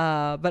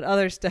 But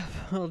other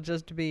stuff will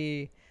just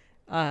be,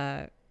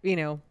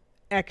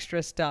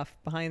 extra stuff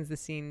behind the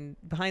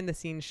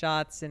scene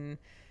shots. And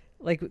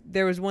like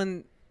there was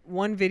one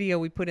video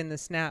we put in the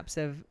snaps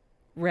of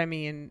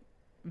Remy and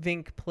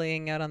Vink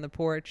playing out on the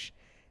porch,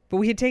 but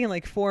we had taken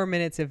like 4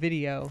 minutes of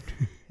video.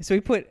 So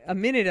we put a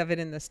minute of it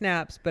in the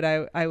snaps, but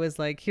I was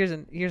like, here's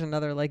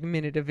another like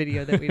minute of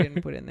video that we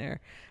didn't put in there.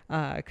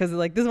 Cause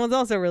like this one's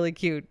also really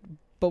cute,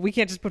 but we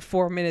can't just put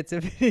 4 minutes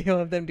of video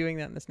of them doing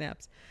that in the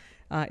snaps.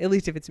 At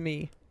least if it's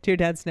me. Your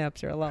dad's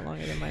snaps are a lot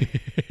longer than mine.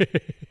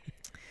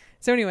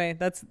 So anyway,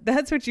 that's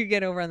what you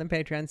get over on the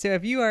Patreon. So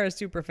if you are a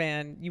super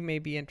fan, you may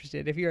be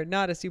interested. If you're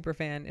not a super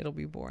fan, it'll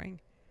be boring.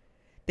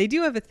 They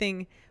do have a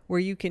thing where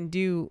you can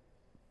do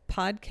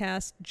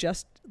podcast,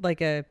 just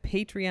like a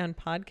Patreon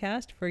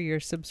podcast for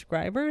your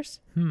subscribers.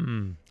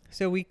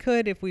 So we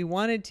could, if we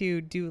wanted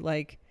to, do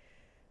like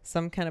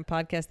some kind of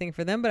podcast thing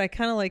for them, but I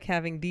kind of like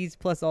having these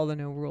plus all the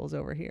no rules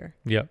over here.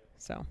 Yep.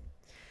 So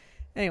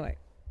anyway,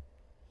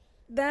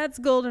 that's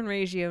Golden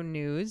Ratio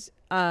news.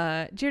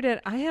 Dear Dad,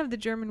 I have the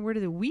German word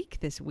of the week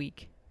this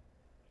week.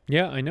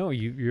 Yeah, I know.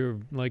 You're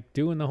like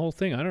doing the whole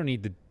thing. I don't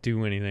need to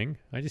do anything.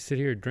 I just sit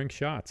here and drink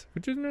shots,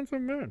 which is not so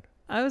bad.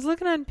 I was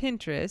looking on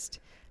Pinterest,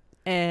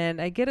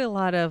 and I get a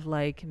lot of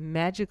like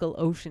magical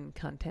ocean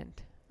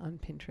content on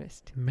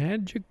Pinterest.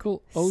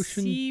 Magical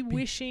ocean? Sea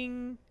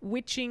witching,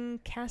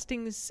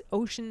 casting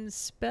ocean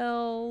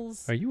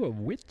spells. Are you a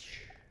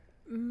witch?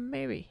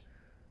 Maybe.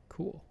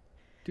 Cool.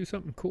 Do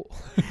something cool.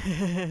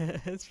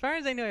 As far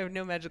as I know, I have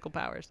no magical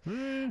powers.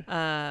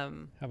 How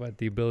about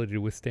the ability to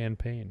withstand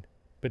pain,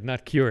 but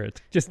not cure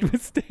it? Just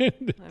withstand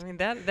it. I mean,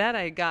 that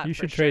I got. You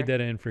should trade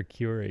that in for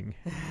curing.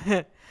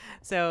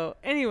 So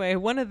anyway,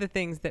 one of the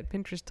things that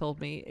Pinterest told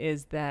me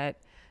is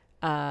that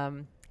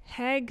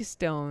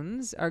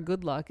hagstones are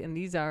good luck, and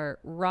these are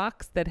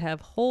rocks that have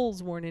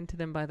holes worn into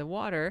them by the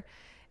water.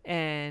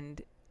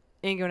 And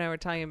Ingo and I were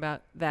talking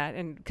about that,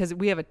 and because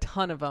we have a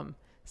ton of them.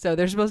 So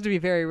they're supposed to be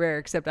very rare,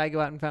 except I go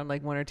out and found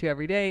like 1 or 2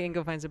 every day.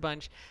 Ingo finds a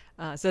bunch.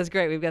 So that's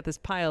great. We've got this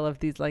pile of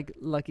these like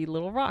lucky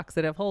little rocks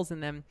that have holes in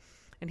them.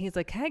 And he's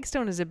like,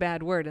 hagstone is a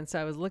bad word. And so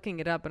I was looking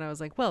it up and I was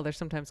like, well, they're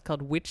sometimes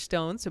called witch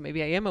stones. So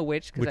maybe I am a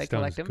witch because I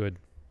collect them. Good.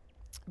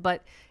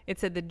 But it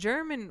said the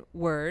German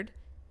word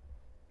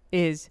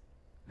is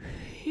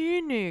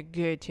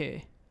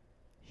Hühnergötter.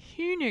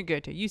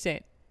 Hühnergötter. You say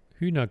it.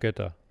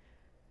 Hühnergötter.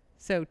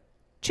 So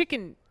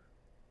chicken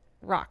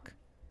rock.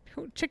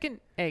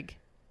 Chicken egg.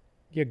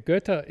 Yeah,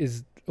 Götter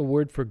is a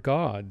word for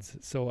gods,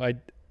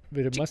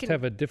 but it must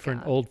have a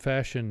different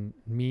old-fashioned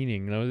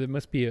meaning. No, it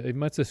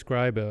must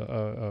describe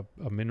a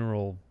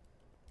mineral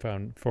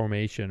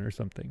formation or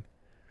something.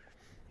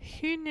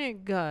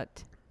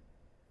 Hühnergott.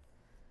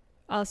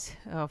 Oh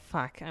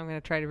fuck! I'm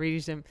gonna try to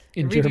read them.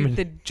 In German.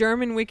 The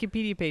German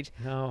Wikipedia page.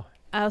 No.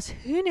 Aus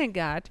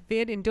Hühnergott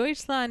wird in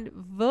Deutschland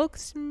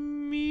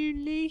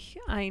volksmündlich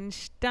ein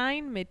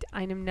Stein mit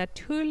einem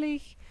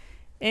natürlich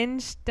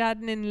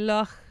entstandenen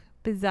Loch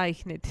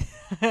bezeichnet.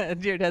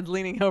 Dear Dad's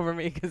leaning over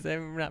me because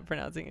I'm not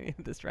pronouncing any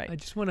of this right. I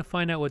just want to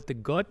find out what the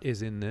Gott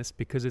is in this,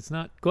 because it's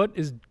not... Gott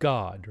is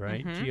God,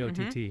 right? Gott.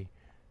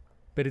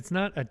 But it's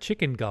not a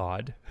chicken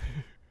god.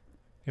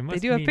 They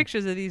do have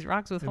pictures of these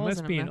rocks with holes in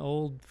them. It must be an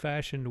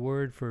old-fashioned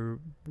word for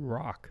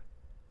rock.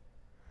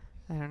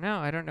 I don't know.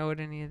 I don't know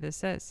what any of this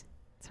says.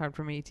 It's hard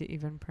for me to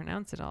even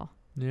pronounce it all.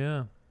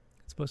 Yeah.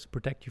 It's supposed to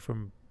protect you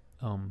from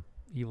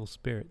evil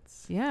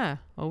spirits. Yeah.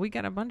 Well, we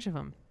got a bunch of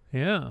them.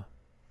 Yeah.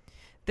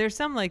 There's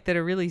some like that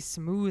are really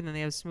smooth, and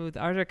they have smooth.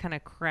 Ours are kind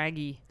of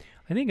craggy.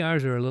 I think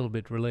ours are a little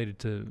bit related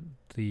to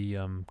the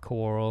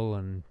coral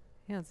and...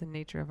 Yeah, it's the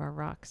nature of our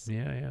rocks.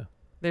 Yeah.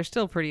 They're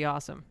still pretty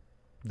awesome.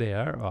 They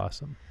are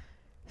awesome.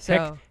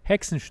 So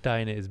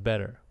Hexensteine is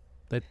better.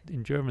 That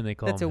in German they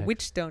call That's a them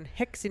witch stone.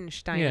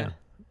 Hexensteine. Yeah.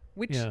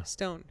 Witch Yeah.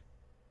 stone.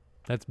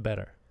 That's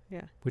better.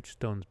 Yeah. Which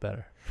stone's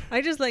better?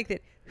 I just like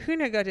that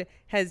Hühnergötter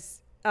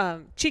has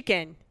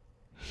chicken.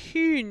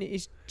 Hühn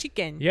is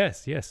chicken.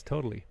 Yes,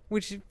 totally.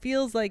 Which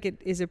feels like it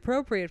is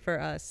appropriate for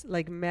us,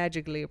 like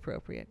magically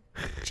appropriate.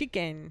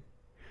 Chicken.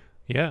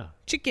 Yeah.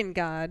 Chicken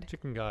god.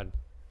 Chicken god.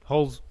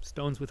 Holes,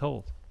 stones with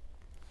holes.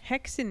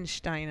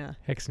 Hexensteine.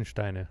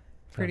 Hexensteine.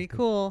 Pretty Sounds good.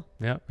 cool.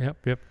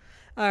 Yep.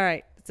 All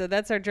right. So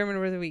that's our German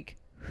word of the week.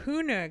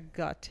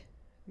 Hühnergott.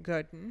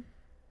 Götten.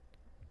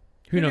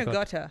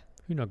 Hühnergötter.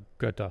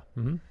 Hühnergötter.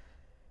 Mm-hmm.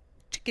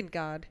 Chicken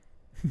god.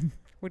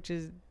 Which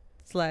is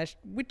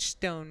 / witch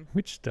stone.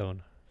 Which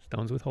stone?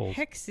 Stones with holes.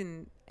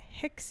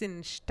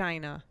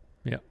 Hexensteine.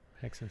 Yeah.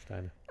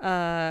 Hexensteine.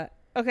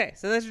 Okay,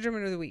 so that's your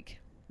German word of the week.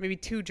 Maybe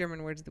 2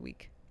 German words of the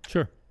week.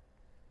 Sure.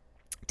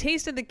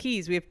 Taste of the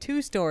Keys. We have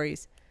 2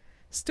 stories.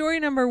 Story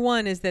number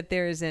 1 is that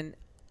there is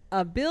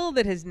a bill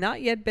that has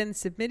not yet been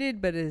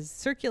submitted but is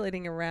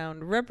circulating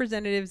around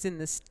representatives in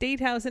the State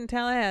House in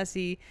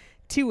Tallahassee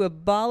to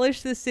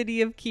abolish the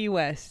city of Key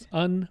West.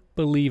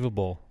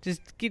 Unbelievable.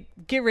 Just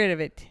get rid of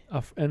it.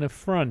 An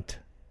affront.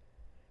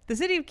 The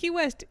city of Key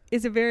West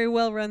is a very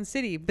well-run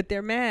city, but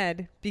they're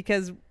mad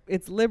because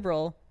it's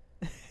liberal.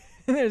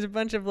 There's a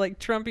bunch of like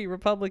Trumpy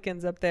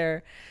Republicans up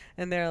there,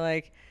 and they're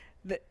like,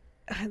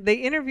 they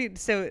interviewed.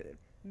 So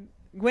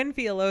Gwen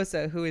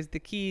Fialosa, who is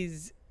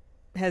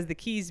has the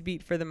Keys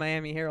beat for the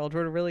Miami Herald,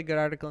 wrote a really good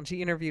article, and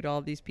she interviewed all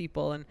of these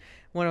people, and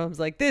one of them's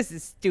like, "This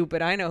is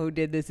stupid. I know who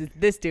did this. It's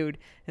this dude."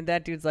 And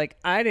that dude's like,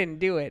 "I didn't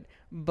do it,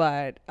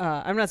 but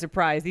I'm not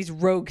surprised. These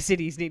rogue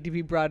cities need to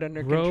be brought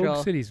under control."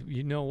 Rogue cities.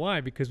 You know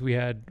why? Because we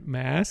had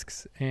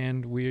masks,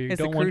 and we It's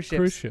don't the want cruise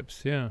cruise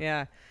ships. Yeah.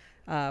 Yeah.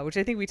 Which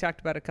I think we talked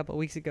about a couple of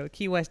weeks ago.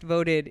 Key West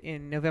voted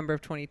in November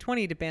of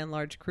 2020 to ban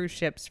large cruise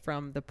ships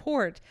from the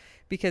port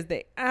because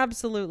they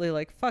absolutely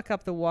like fuck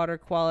up the water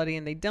quality,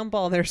 and they dump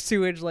all their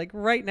sewage like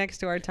right next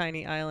to our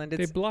tiny island.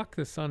 They block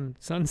the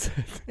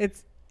sunset.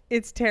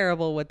 It's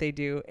terrible what they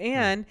do.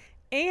 And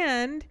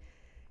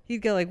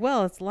you'd go like,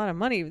 well, it's a lot of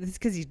money. This is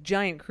because these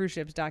giant cruise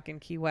ships dock in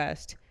Key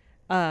West.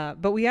 But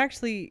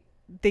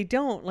they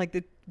don't,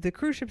 like the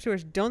cruise ship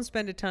stores don't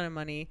spend a ton of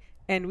money,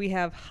 and we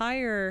have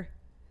higher.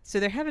 So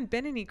there haven't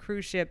been any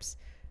cruise ships,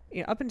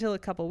 up until a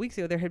couple of weeks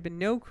ago. There had been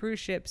no cruise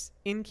ships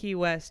in Key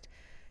West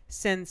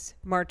since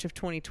March of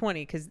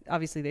 2020, because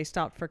obviously they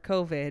stopped for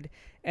COVID,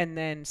 and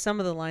then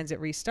some of the lines that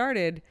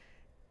restarted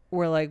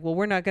were like, well,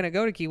 we're not going to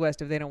go to Key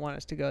West if they don't want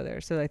us to go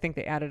there. So I think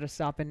they added a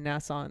stop in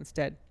Nassau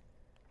instead.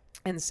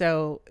 And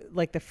so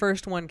like the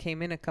first one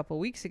came in a couple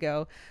of weeks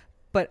ago,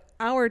 but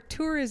our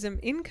tourism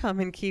income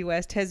in Key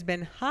West has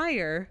been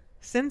higher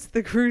since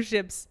the cruise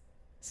ships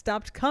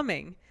stopped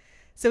coming.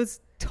 So it's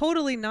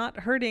totally not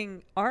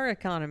hurting our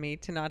economy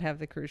to not have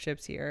the cruise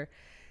ships here.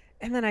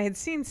 And then I had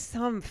seen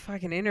some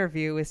fucking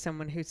interview with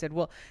someone who said,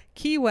 well,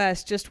 Key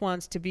West just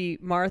wants to be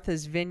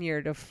Martha's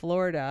Vineyard of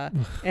Florida.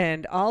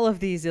 And all of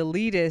these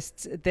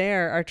elitists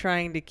there are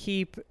trying to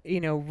keep,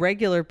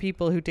 regular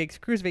people who take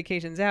cruise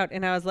vacations out.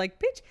 And I was like,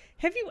 bitch,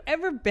 have you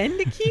ever been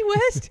to Key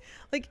West?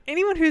 Like,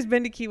 anyone who's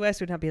been to Key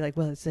West would not be like,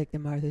 well, it's like the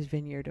Martha's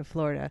Vineyard of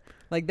Florida.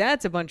 Like,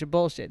 that's a bunch of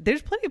bullshit.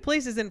 There's plenty of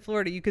places in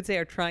Florida you could say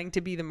are trying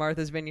to be the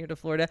Martha's Vineyard of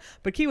Florida,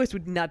 but Key West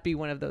would not be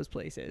one of those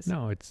places.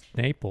 No, it's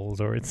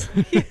Naples or it's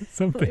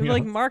something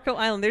like else. Marco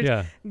Island.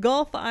 There's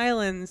Gulf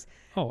Islands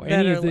that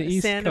any are of the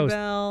East Sanibel.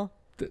 Coast.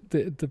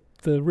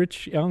 The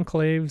rich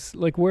enclaves,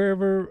 like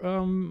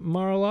wherever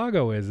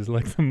Mar-a-Lago is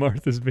like the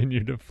Martha's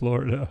Vineyard of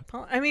Florida.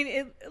 I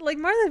mean,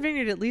 Martha's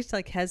Vineyard at least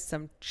like has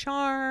some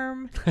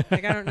charm.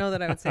 Like, I don't know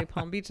that I would say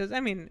Palm Beach does.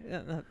 I mean,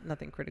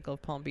 nothing critical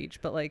of Palm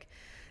Beach, but like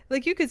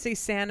you could say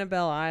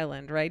Sanibel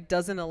Island, right?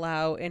 Doesn't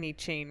allow any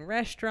chain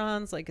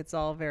restaurants. Like, it's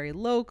all very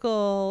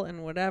local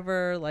and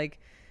whatever. Like,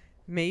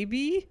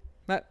 maybe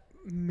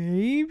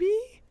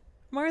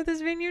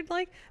Martha's Vineyard,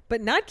 but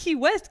not Key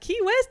West. Key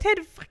West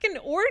had fucking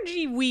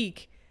orgy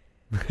week.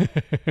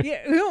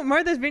 Yeah,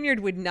 Martha's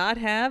Vineyard would not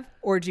have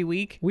orgy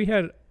week. We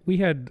had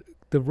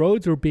the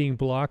roads were being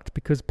blocked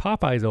because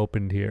Popeyes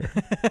opened here.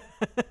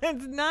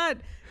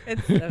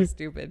 It's so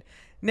stupid.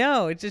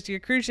 No, it's just your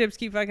cruise ships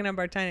keep fucking up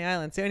our tiny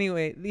island. So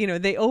anyway,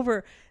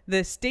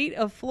 the state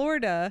of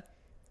Florida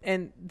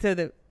and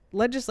the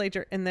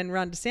legislature and then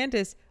Ron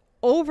DeSantis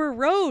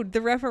overrode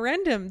the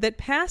referendum that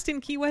passed in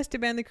Key West to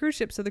ban the cruise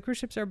ships. So the cruise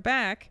ships are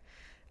back.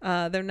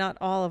 They're not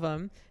all of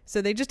them.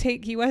 So they just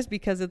hate Key West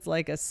because it's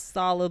like a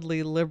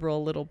solidly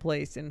liberal little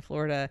place in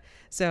Florida.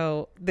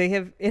 So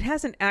it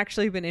hasn't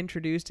actually been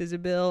introduced as a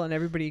bill, and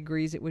everybody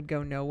agrees it would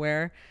go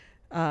nowhere.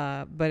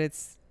 But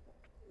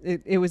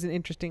it was an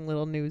interesting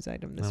little news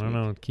item this week. I don't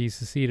know. Key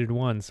seceded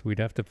once. We'd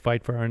have to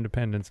fight for our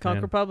independence, Conk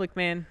man. Republic,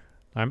 man.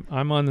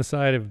 I'm on the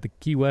side of the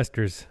Key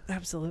Westers.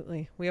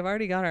 Absolutely. We have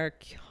already got our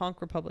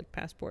Honk Republic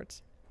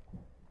passports.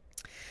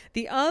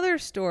 The other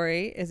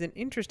story is an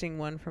interesting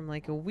one from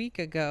like a week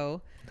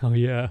ago. Oh,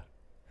 yeah.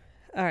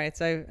 All right,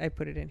 so I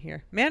put it in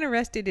here. Man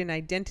arrested in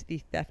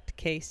identity theft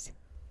case.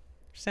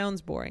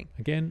 Sounds boring.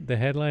 Again, the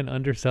headline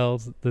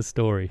undersells the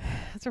story.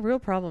 That's a real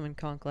problem in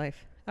conch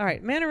life. All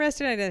right. Man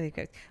arrested. Identity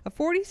theft. A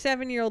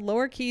 47-year-old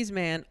Lower Keys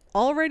man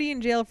already in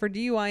jail for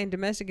DUI and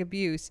domestic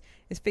abuse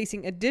is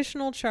facing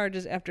additional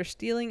charges after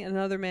stealing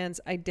another man's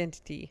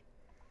identity.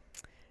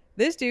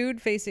 This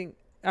dude facing...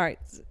 All right.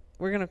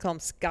 We're going to call him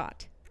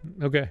Scott.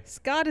 Okay.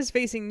 Scott is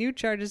facing new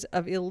charges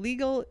of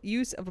illegal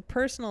use of a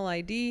personal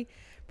ID,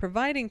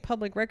 providing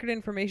public record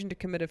information to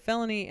commit a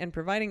felony, and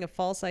providing a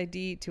false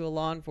ID to a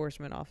law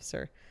enforcement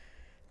officer.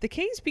 The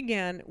case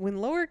began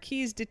when Lower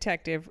Keys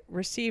detective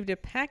received a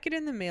packet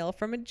in the mail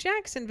from a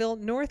Jacksonville,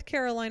 North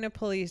Carolina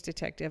police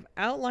detective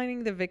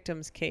outlining the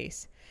victim's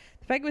case.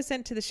 The packet was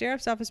sent to the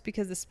sheriff's office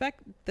because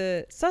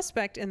the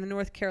suspect in the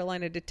North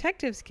Carolina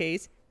detective's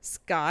case,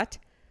 Scott,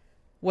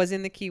 was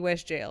in the Key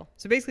West jail.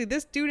 So basically,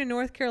 this dude in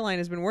North Carolina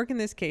has been working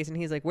this case, and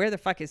he's like, where the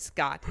fuck is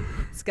Scott?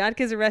 Scott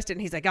gets arrested,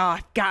 and he's like, oh,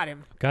 I've got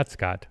him. Got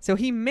Scott. So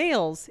he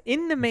mails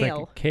in the mail.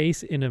 Like a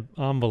case in an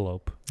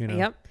envelope, you know.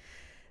 Yep.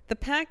 The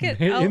packet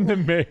in the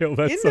mail.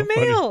 That's in so the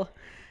mail. Funny.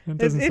 That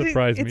doesn't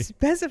surprise me. It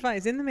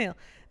specifies in the mail.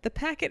 The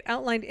packet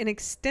outlined an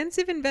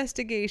extensive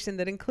investigation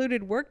that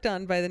included work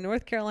done by the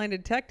North Carolina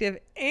detective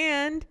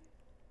and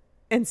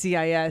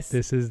NCIS.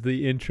 This is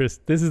the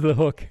interest. This is the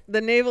hook.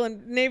 The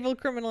Naval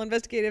Criminal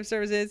Investigative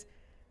Services.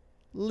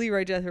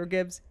 Leroy Jethro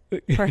Gibbs,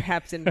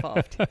 perhaps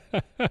involved.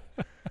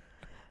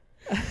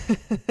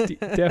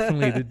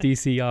 Definitely the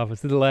DC office.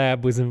 The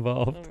lab was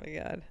involved. Oh my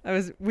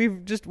God.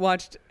 We've just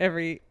watched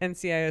every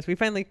NCIS. We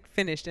finally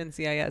finished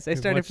NCIS. I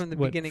started from the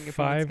beginning of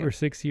 5 or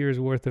 6 years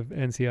worth of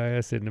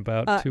NCIS in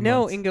about 2 months.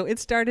 No, Ingo, it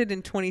started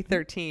in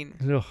 2013.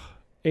 Ugh,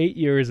 8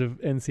 years of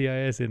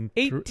NCIS in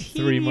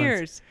 3 months.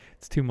 Years.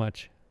 It's too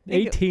much.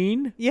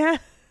 18? Yeah.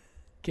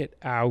 Get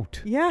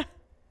out. Yeah.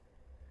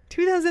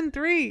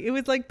 2003. It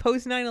was like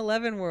post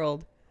 9/11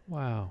 world.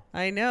 Wow.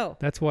 I know.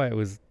 That's why it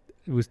was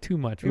too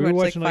much. We were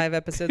watching like 5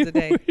 episodes a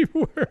day. We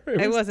were.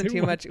 It wasn't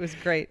too much. It was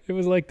great. It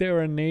was like they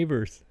were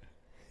neighbors.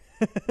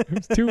 It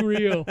was too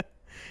real.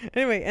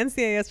 Anyway,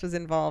 NCIS was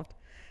involved.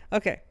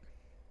 Okay.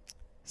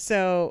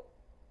 So,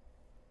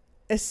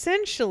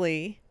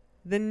 essentially,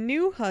 the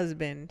new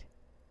husband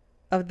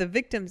of the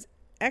victim's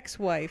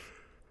ex-wife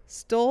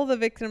stole the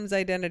victim's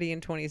identity in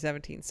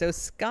 2017. So,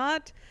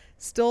 Scott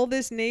stole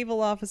this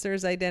naval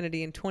officer's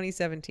identity in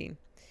 2017.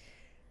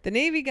 The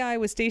Navy guy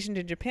was stationed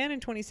in Japan in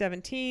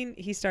 2017.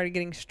 He started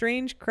getting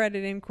strange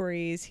credit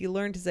inquiries. He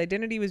learned his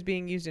identity was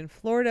being used in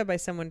Florida by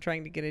someone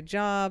trying to get a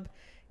job.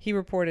 He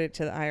reported it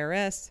to the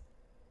IRS.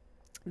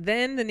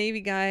 Then the Navy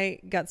guy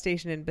got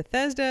stationed in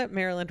Bethesda,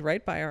 Maryland,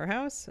 right by our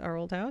house, our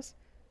old house.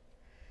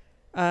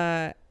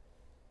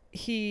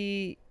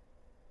 He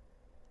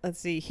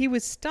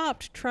was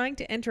stopped trying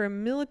to enter a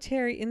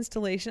military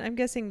installation. I'm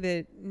guessing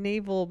the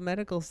Naval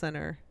Medical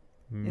Center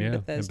in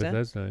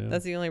Bethesda. Yeah.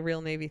 That's the only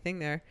real Navy thing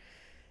there.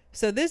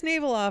 So this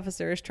naval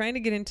officer is trying to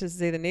get into,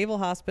 say, the Naval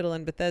Hospital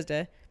in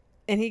Bethesda,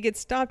 and he gets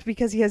stopped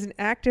because he has an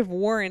active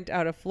warrant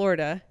out of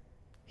Florida.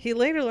 He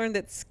later learned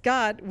that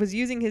Scott was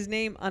using his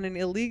name on an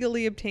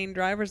illegally obtained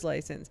driver's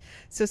license.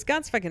 So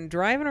Scott's fucking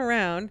driving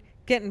around,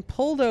 getting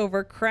pulled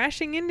over,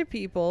 crashing into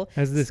people.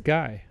 As this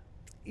guy.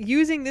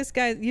 Using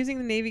the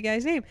Navy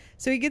guy's name.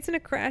 So he gets in a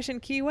crash in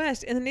Key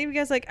West, and the Navy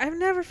guy's like, I've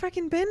never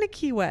fucking been to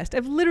Key West.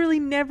 I've literally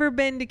never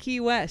been to Key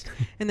West.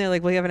 And they're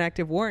like, well, you have an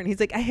active warrant. He's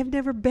like, I have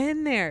never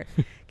been there.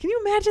 Can you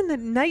imagine the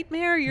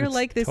nightmare? You're It's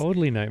like this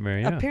totally nightmare,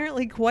 yeah.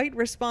 apparently quite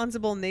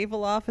responsible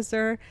naval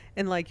officer,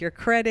 and like your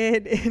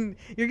credit, and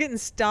you're getting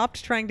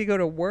stopped trying to go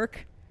to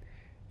work.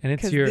 And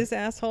it's this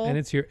asshole. And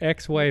it's your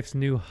ex-wife's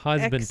new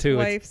husband too.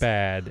 It's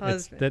bad.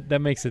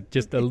 That makes it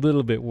just a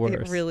little bit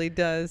worse. It really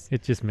does.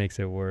 It just makes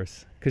it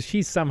worse because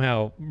she's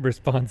somehow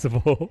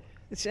responsible.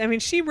 I mean,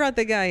 she brought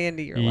the guy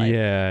into your life.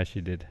 Yeah,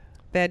 she did.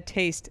 Bad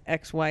taste,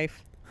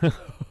 ex-wife.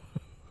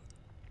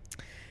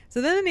 So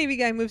then the Navy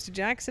guy moves to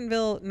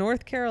Jacksonville,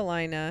 North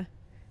Carolina.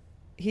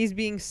 He's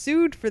being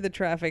sued for the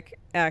traffic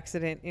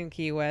accident in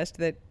Key West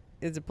that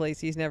is a place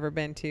he's never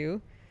been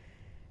to.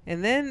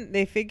 And then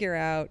they figure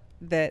out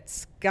that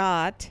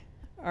Scott,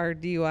 our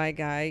DUI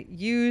guy,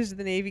 used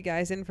the Navy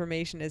guy's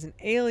information as an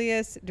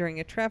alias during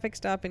a traffic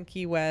stop in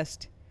Key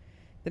West.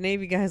 The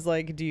Navy guy's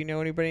like, do you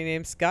know anybody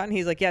named Scott? And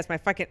he's like, yes, my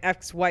fucking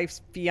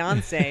ex-wife's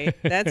fiance.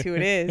 That's who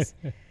it is.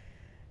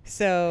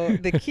 So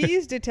the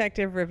Keys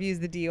detective reviews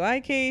the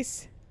DUI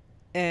case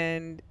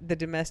and the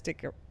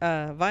domestic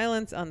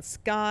violence on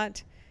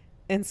Scott.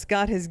 And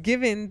Scott has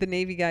given the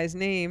Navy guy's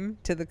name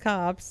to the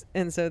cops.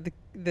 And so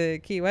the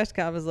Key West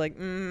cop is like,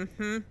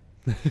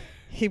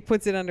 He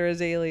puts it under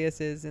his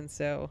aliases. And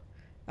so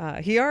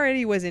he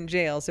already was in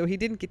jail. So he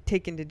didn't get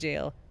taken to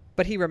jail.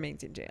 But he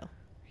remains in jail.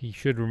 He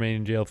should remain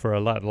in jail for a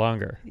lot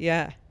longer.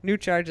 Yeah. New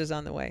charges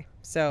on the way.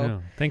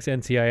 So thanks,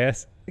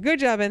 NCIS. Good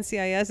job,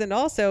 NCIS. And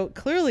also,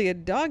 clearly a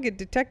dogged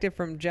detective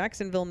from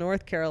Jacksonville,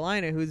 North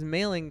Carolina, who's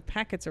mailing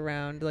packets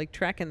around, like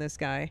tracking this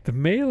guy. The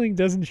mailing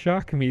doesn't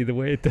shock me the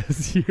way it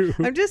does you.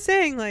 I'm just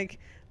saying, like,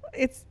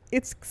 it's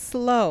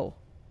slow.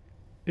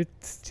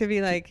 It's to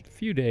be like a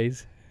few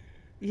days.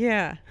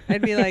 Yeah.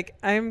 I'd be like,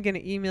 I'm going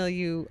to email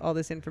you all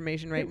this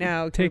information right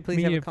now. Can we Take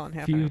please have me a call in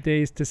half few an hour?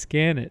 days to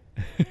scan it.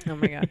 Oh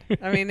my God.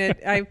 I mean,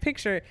 I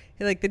picture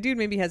like the dude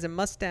maybe has a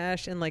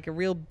mustache and like a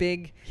real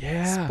big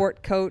Yeah.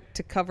 sport coat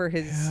to cover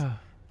his Yeah.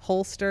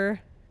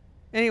 holster.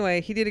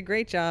 Anyway, he did a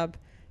great job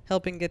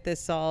helping get this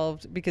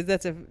solved because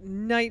that's a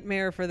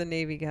nightmare for the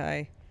Navy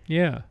guy.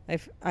 Yeah.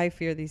 I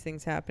fear these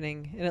things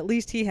happening. And at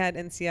least he had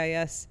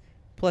NCIS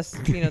plus,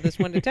 this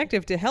one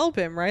detective to help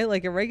him, right?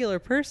 Like a regular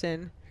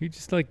person. He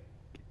just like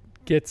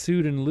get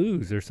sued and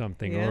lose or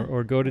something, Yeah,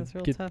 or go to that's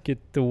real tough. get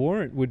the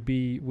warrant would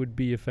be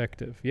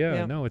effective. Yeah,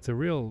 Yeah. no, it's a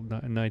real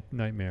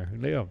nightmare.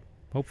 Yeah,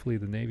 hopefully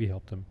the Navy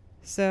helped him.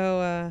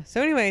 So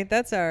anyway,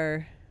 that's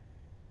our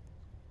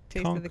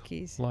taste of Conch the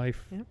Keys.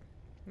 Life, Yep.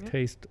 Yep.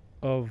 taste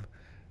of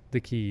the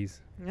Keys.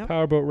 Yep.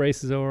 Powerboat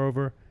races are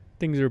over.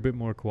 Things are a bit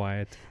more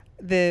quiet.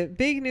 The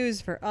big news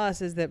for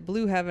us is that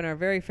Blue Heaven, our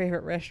very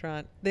favorite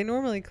restaurant, they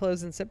normally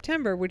close in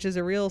September, which is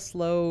a real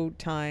slow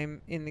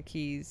time in the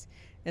Keys.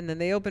 And then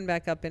they open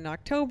back up in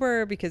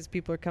October because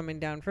people are coming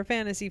down for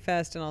Fantasy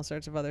Fest and all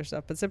sorts of other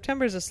stuff. But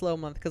September is a slow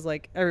month because,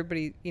 like,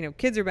 everybody,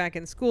 kids are back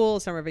in school,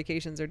 summer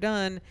vacations are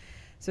done,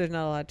 so there's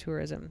not a lot of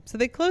tourism. So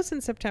they close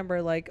in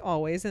September, like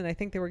always, and I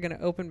think they were going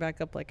to open back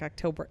up, like,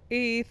 October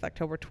 8th,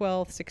 October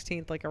 12th,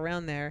 16th, like,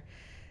 around there.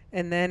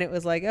 And then it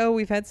was like, oh,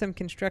 we've had some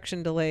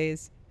construction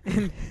delays.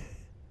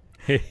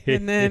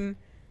 And then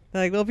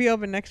like they'll be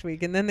open next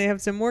week, and then they have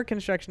some more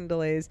construction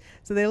delays,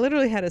 so they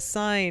literally had a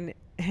sign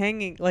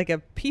hanging, like a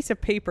piece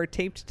of paper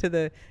taped to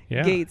the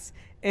gates,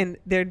 and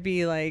there'd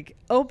be like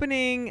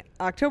opening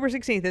October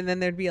 16th, and then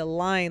there'd be a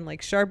line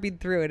like sharpied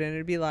through it, and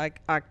it'd be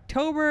like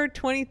October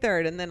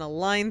 23rd, and then a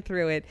line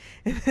through it,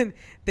 and then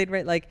they'd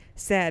write like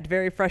sad,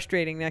 very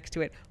frustrating next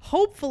to it.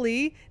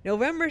 Hopefully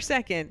November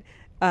 2nd.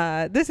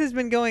 This has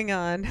been going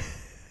on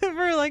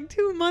for like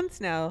 2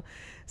 months now.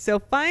 So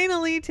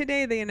finally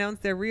today they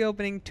announced they're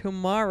reopening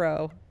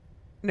tomorrow,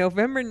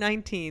 November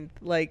 19th,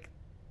 like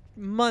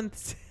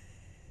months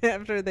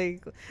after they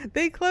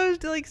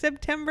closed like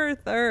September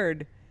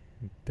 3rd.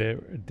 They're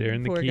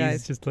in the Poor Keys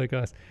guys. just like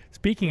us.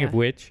 Speaking Yeah. of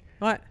which,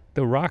 What?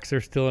 the rocks are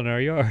still in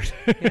our yard.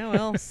 Yeah,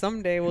 well,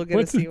 someday we'll get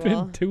What's a it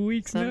seawall. been? 2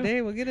 weeks now? Someday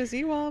we'll get a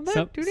seawall.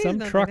 But 2 days Some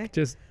nothing, truck eh?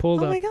 just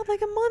pulled Oh up, my God,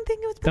 like a month. I think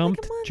it's been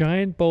dumped like a month.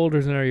 giant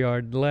boulders in our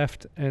yard,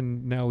 left,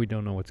 and now we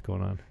don't know what's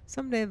going on.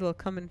 Someday they'll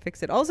come and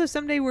fix it. Also,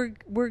 someday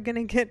we're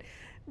gonna get.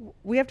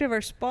 We have to have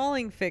our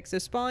spalling fixed. So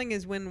spalling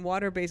is when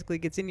water basically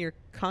gets in your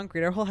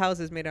concrete. Our whole house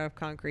is made out of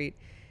concrete,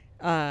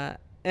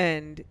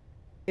 and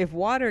if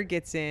water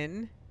gets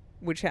in,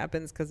 which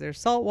happens because there's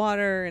salt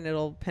water and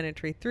it'll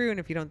penetrate through, and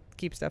if you don't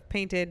keep stuff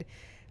painted,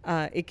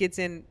 it gets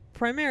in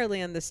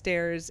primarily on the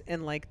stairs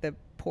and like the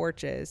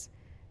porches.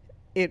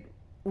 It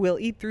will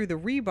eat through the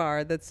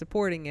rebar that's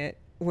supporting it,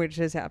 which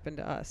has happened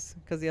to us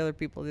because the other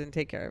people didn't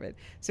take care of it.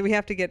 So we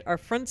have to get our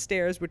front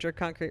stairs, which are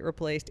concrete,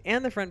 replaced,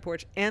 and the front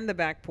porch and the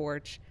back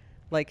porch,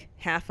 like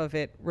half of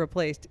it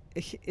replaced.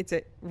 It's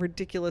a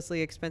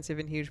ridiculously expensive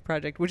and huge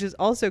project, which is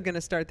also going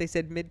to start, they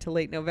said, mid to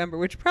late November,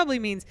 which probably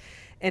means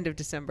end of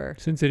December.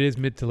 Since it is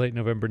mid to late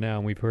November now,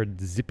 and we've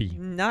heard zippy.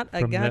 Not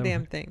a from them.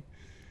 goddamn thing.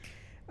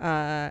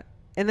 And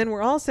then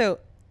we're also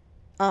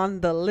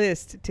on the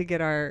list to get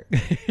our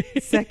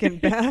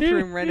second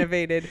bathroom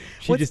renovated.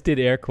 She just did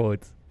air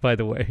quotes, by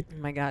the way.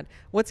 Oh my God.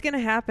 What's going to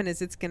happen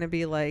is it's going to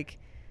be like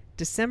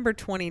December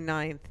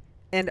 29th,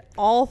 and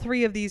all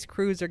three of these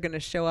crews are going to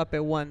show up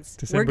at once.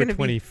 December We're going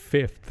to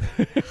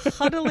 25th. be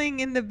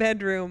huddling in the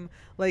bedroom,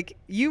 like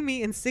you,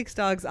 me, and Six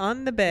Dogs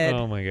on the bed,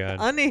 Oh my God.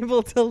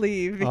 unable to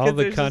leave. Because All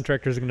the there's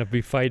contractors are going to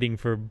be fighting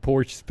for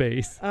porch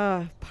space.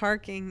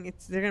 parking.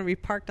 They're going to be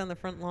parked on the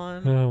front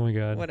lawn. Oh my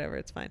God. Whatever,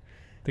 it's fine.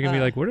 They're going to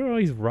be like, what are all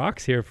these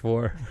rocks here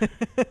for?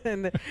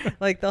 And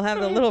like they'll have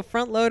the little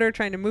front loader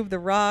trying to move the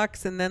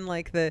rocks, and then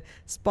like the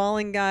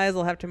spalling guys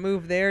will have to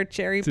move their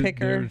cherry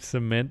picker. Their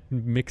cement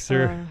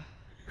mixer.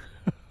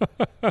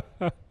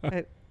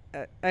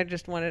 I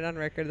just want it on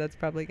record that's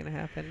probably going to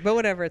happen, but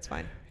whatever, it's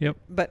fine. Yep.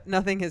 But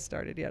nothing has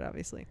started yet,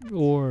 obviously.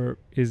 Or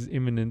is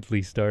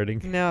imminently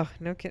starting. No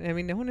kidding. I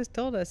mean, no one has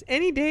told us.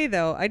 Any day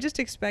though, I just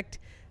expect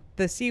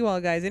the seawall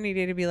guys any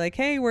day to be like,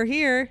 hey, we're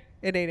here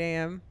at 8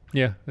 a.m.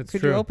 Yeah, that's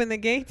Could true. you open the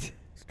gate?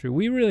 It's true.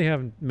 We really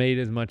haven't made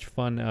as much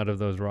fun out of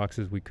those rocks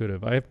as we could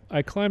have.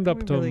 I climbed up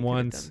We to really them could have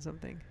once. done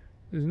something.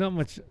 There's not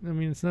much. I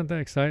mean, it's not that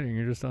exciting.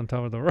 You're just on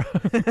top of the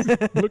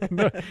rock. Looking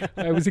down.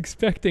 I was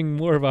expecting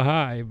more of a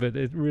high, but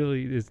it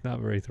really is not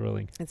very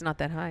thrilling. It's not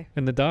that high.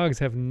 And the dogs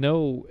have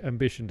no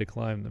ambition to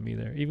climb them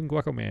either. Even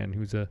Guacaman,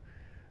 who's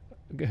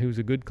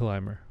a good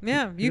climber.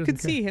 Yeah, He you doesn't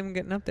could care. see him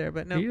getting up there,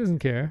 but no. He doesn't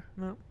care.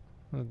 No.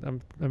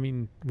 I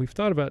mean, we've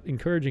thought about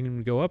encouraging him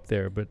to go up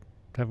there, but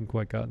haven't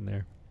quite gotten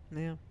there.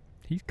 Yeah.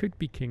 He could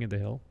be king of the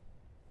hill.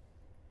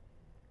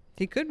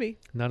 He could be.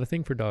 Not a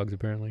thing for dogs,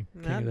 apparently.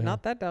 King of the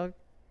Not that dog.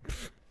 hill.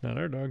 Not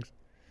our dogs.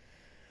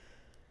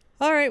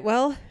 All right.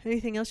 Well,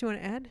 anything else you want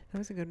to add? That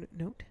was a good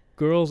note.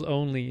 Girls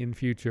only in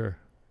future.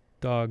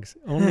 dogs.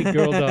 Only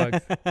girl dogs.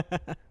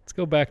 Let's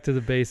go back to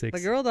the basics.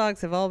 The girl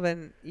dogs have all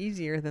been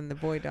easier than the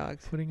boy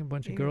dogs. Putting a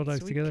bunch of Even girl dogs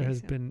sweet together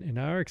has queso. been, in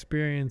our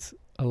experience,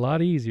 a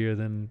lot easier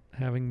than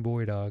having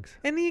boy dogs.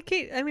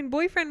 And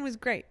boyfriend was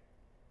great.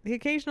 The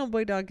occasional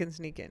boy dog can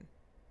sneak in.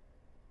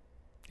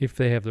 If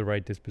they have the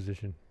right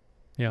disposition.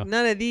 Yeah.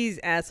 None of these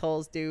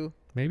assholes do.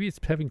 Maybe it's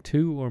having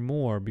 2 or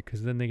more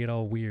because then they get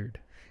all weird.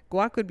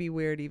 Guac would be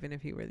weird even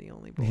if he were the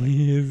only boy.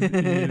 He is.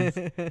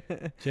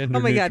 Gender Oh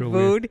my God, neutral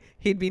weird. Food.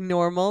 He'd be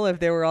normal if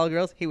there were all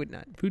girls. He would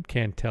not. Food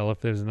can't tell if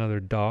there's another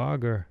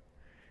dog or...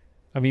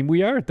 I mean,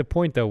 we are at the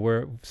point, though,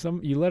 where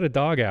you let a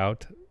dog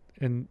out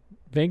and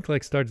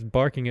Venk starts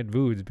barking at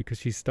Voods because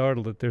she's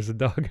startled that there's a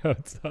dog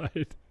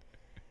outside.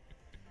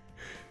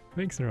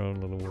 Makes her own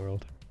little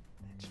world.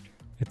 That's true.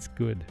 It's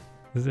good.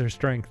 This is her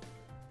strength.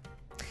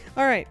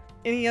 All right.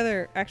 Any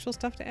other actual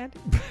stuff to add?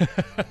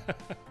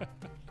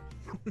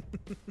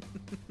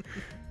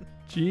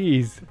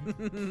 Jeez.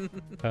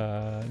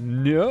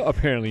 No,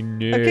 apparently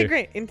no. Okay,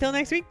 great. Until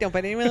next week, don't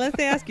bite anyone unless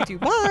they ask you to.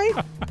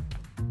 Bye.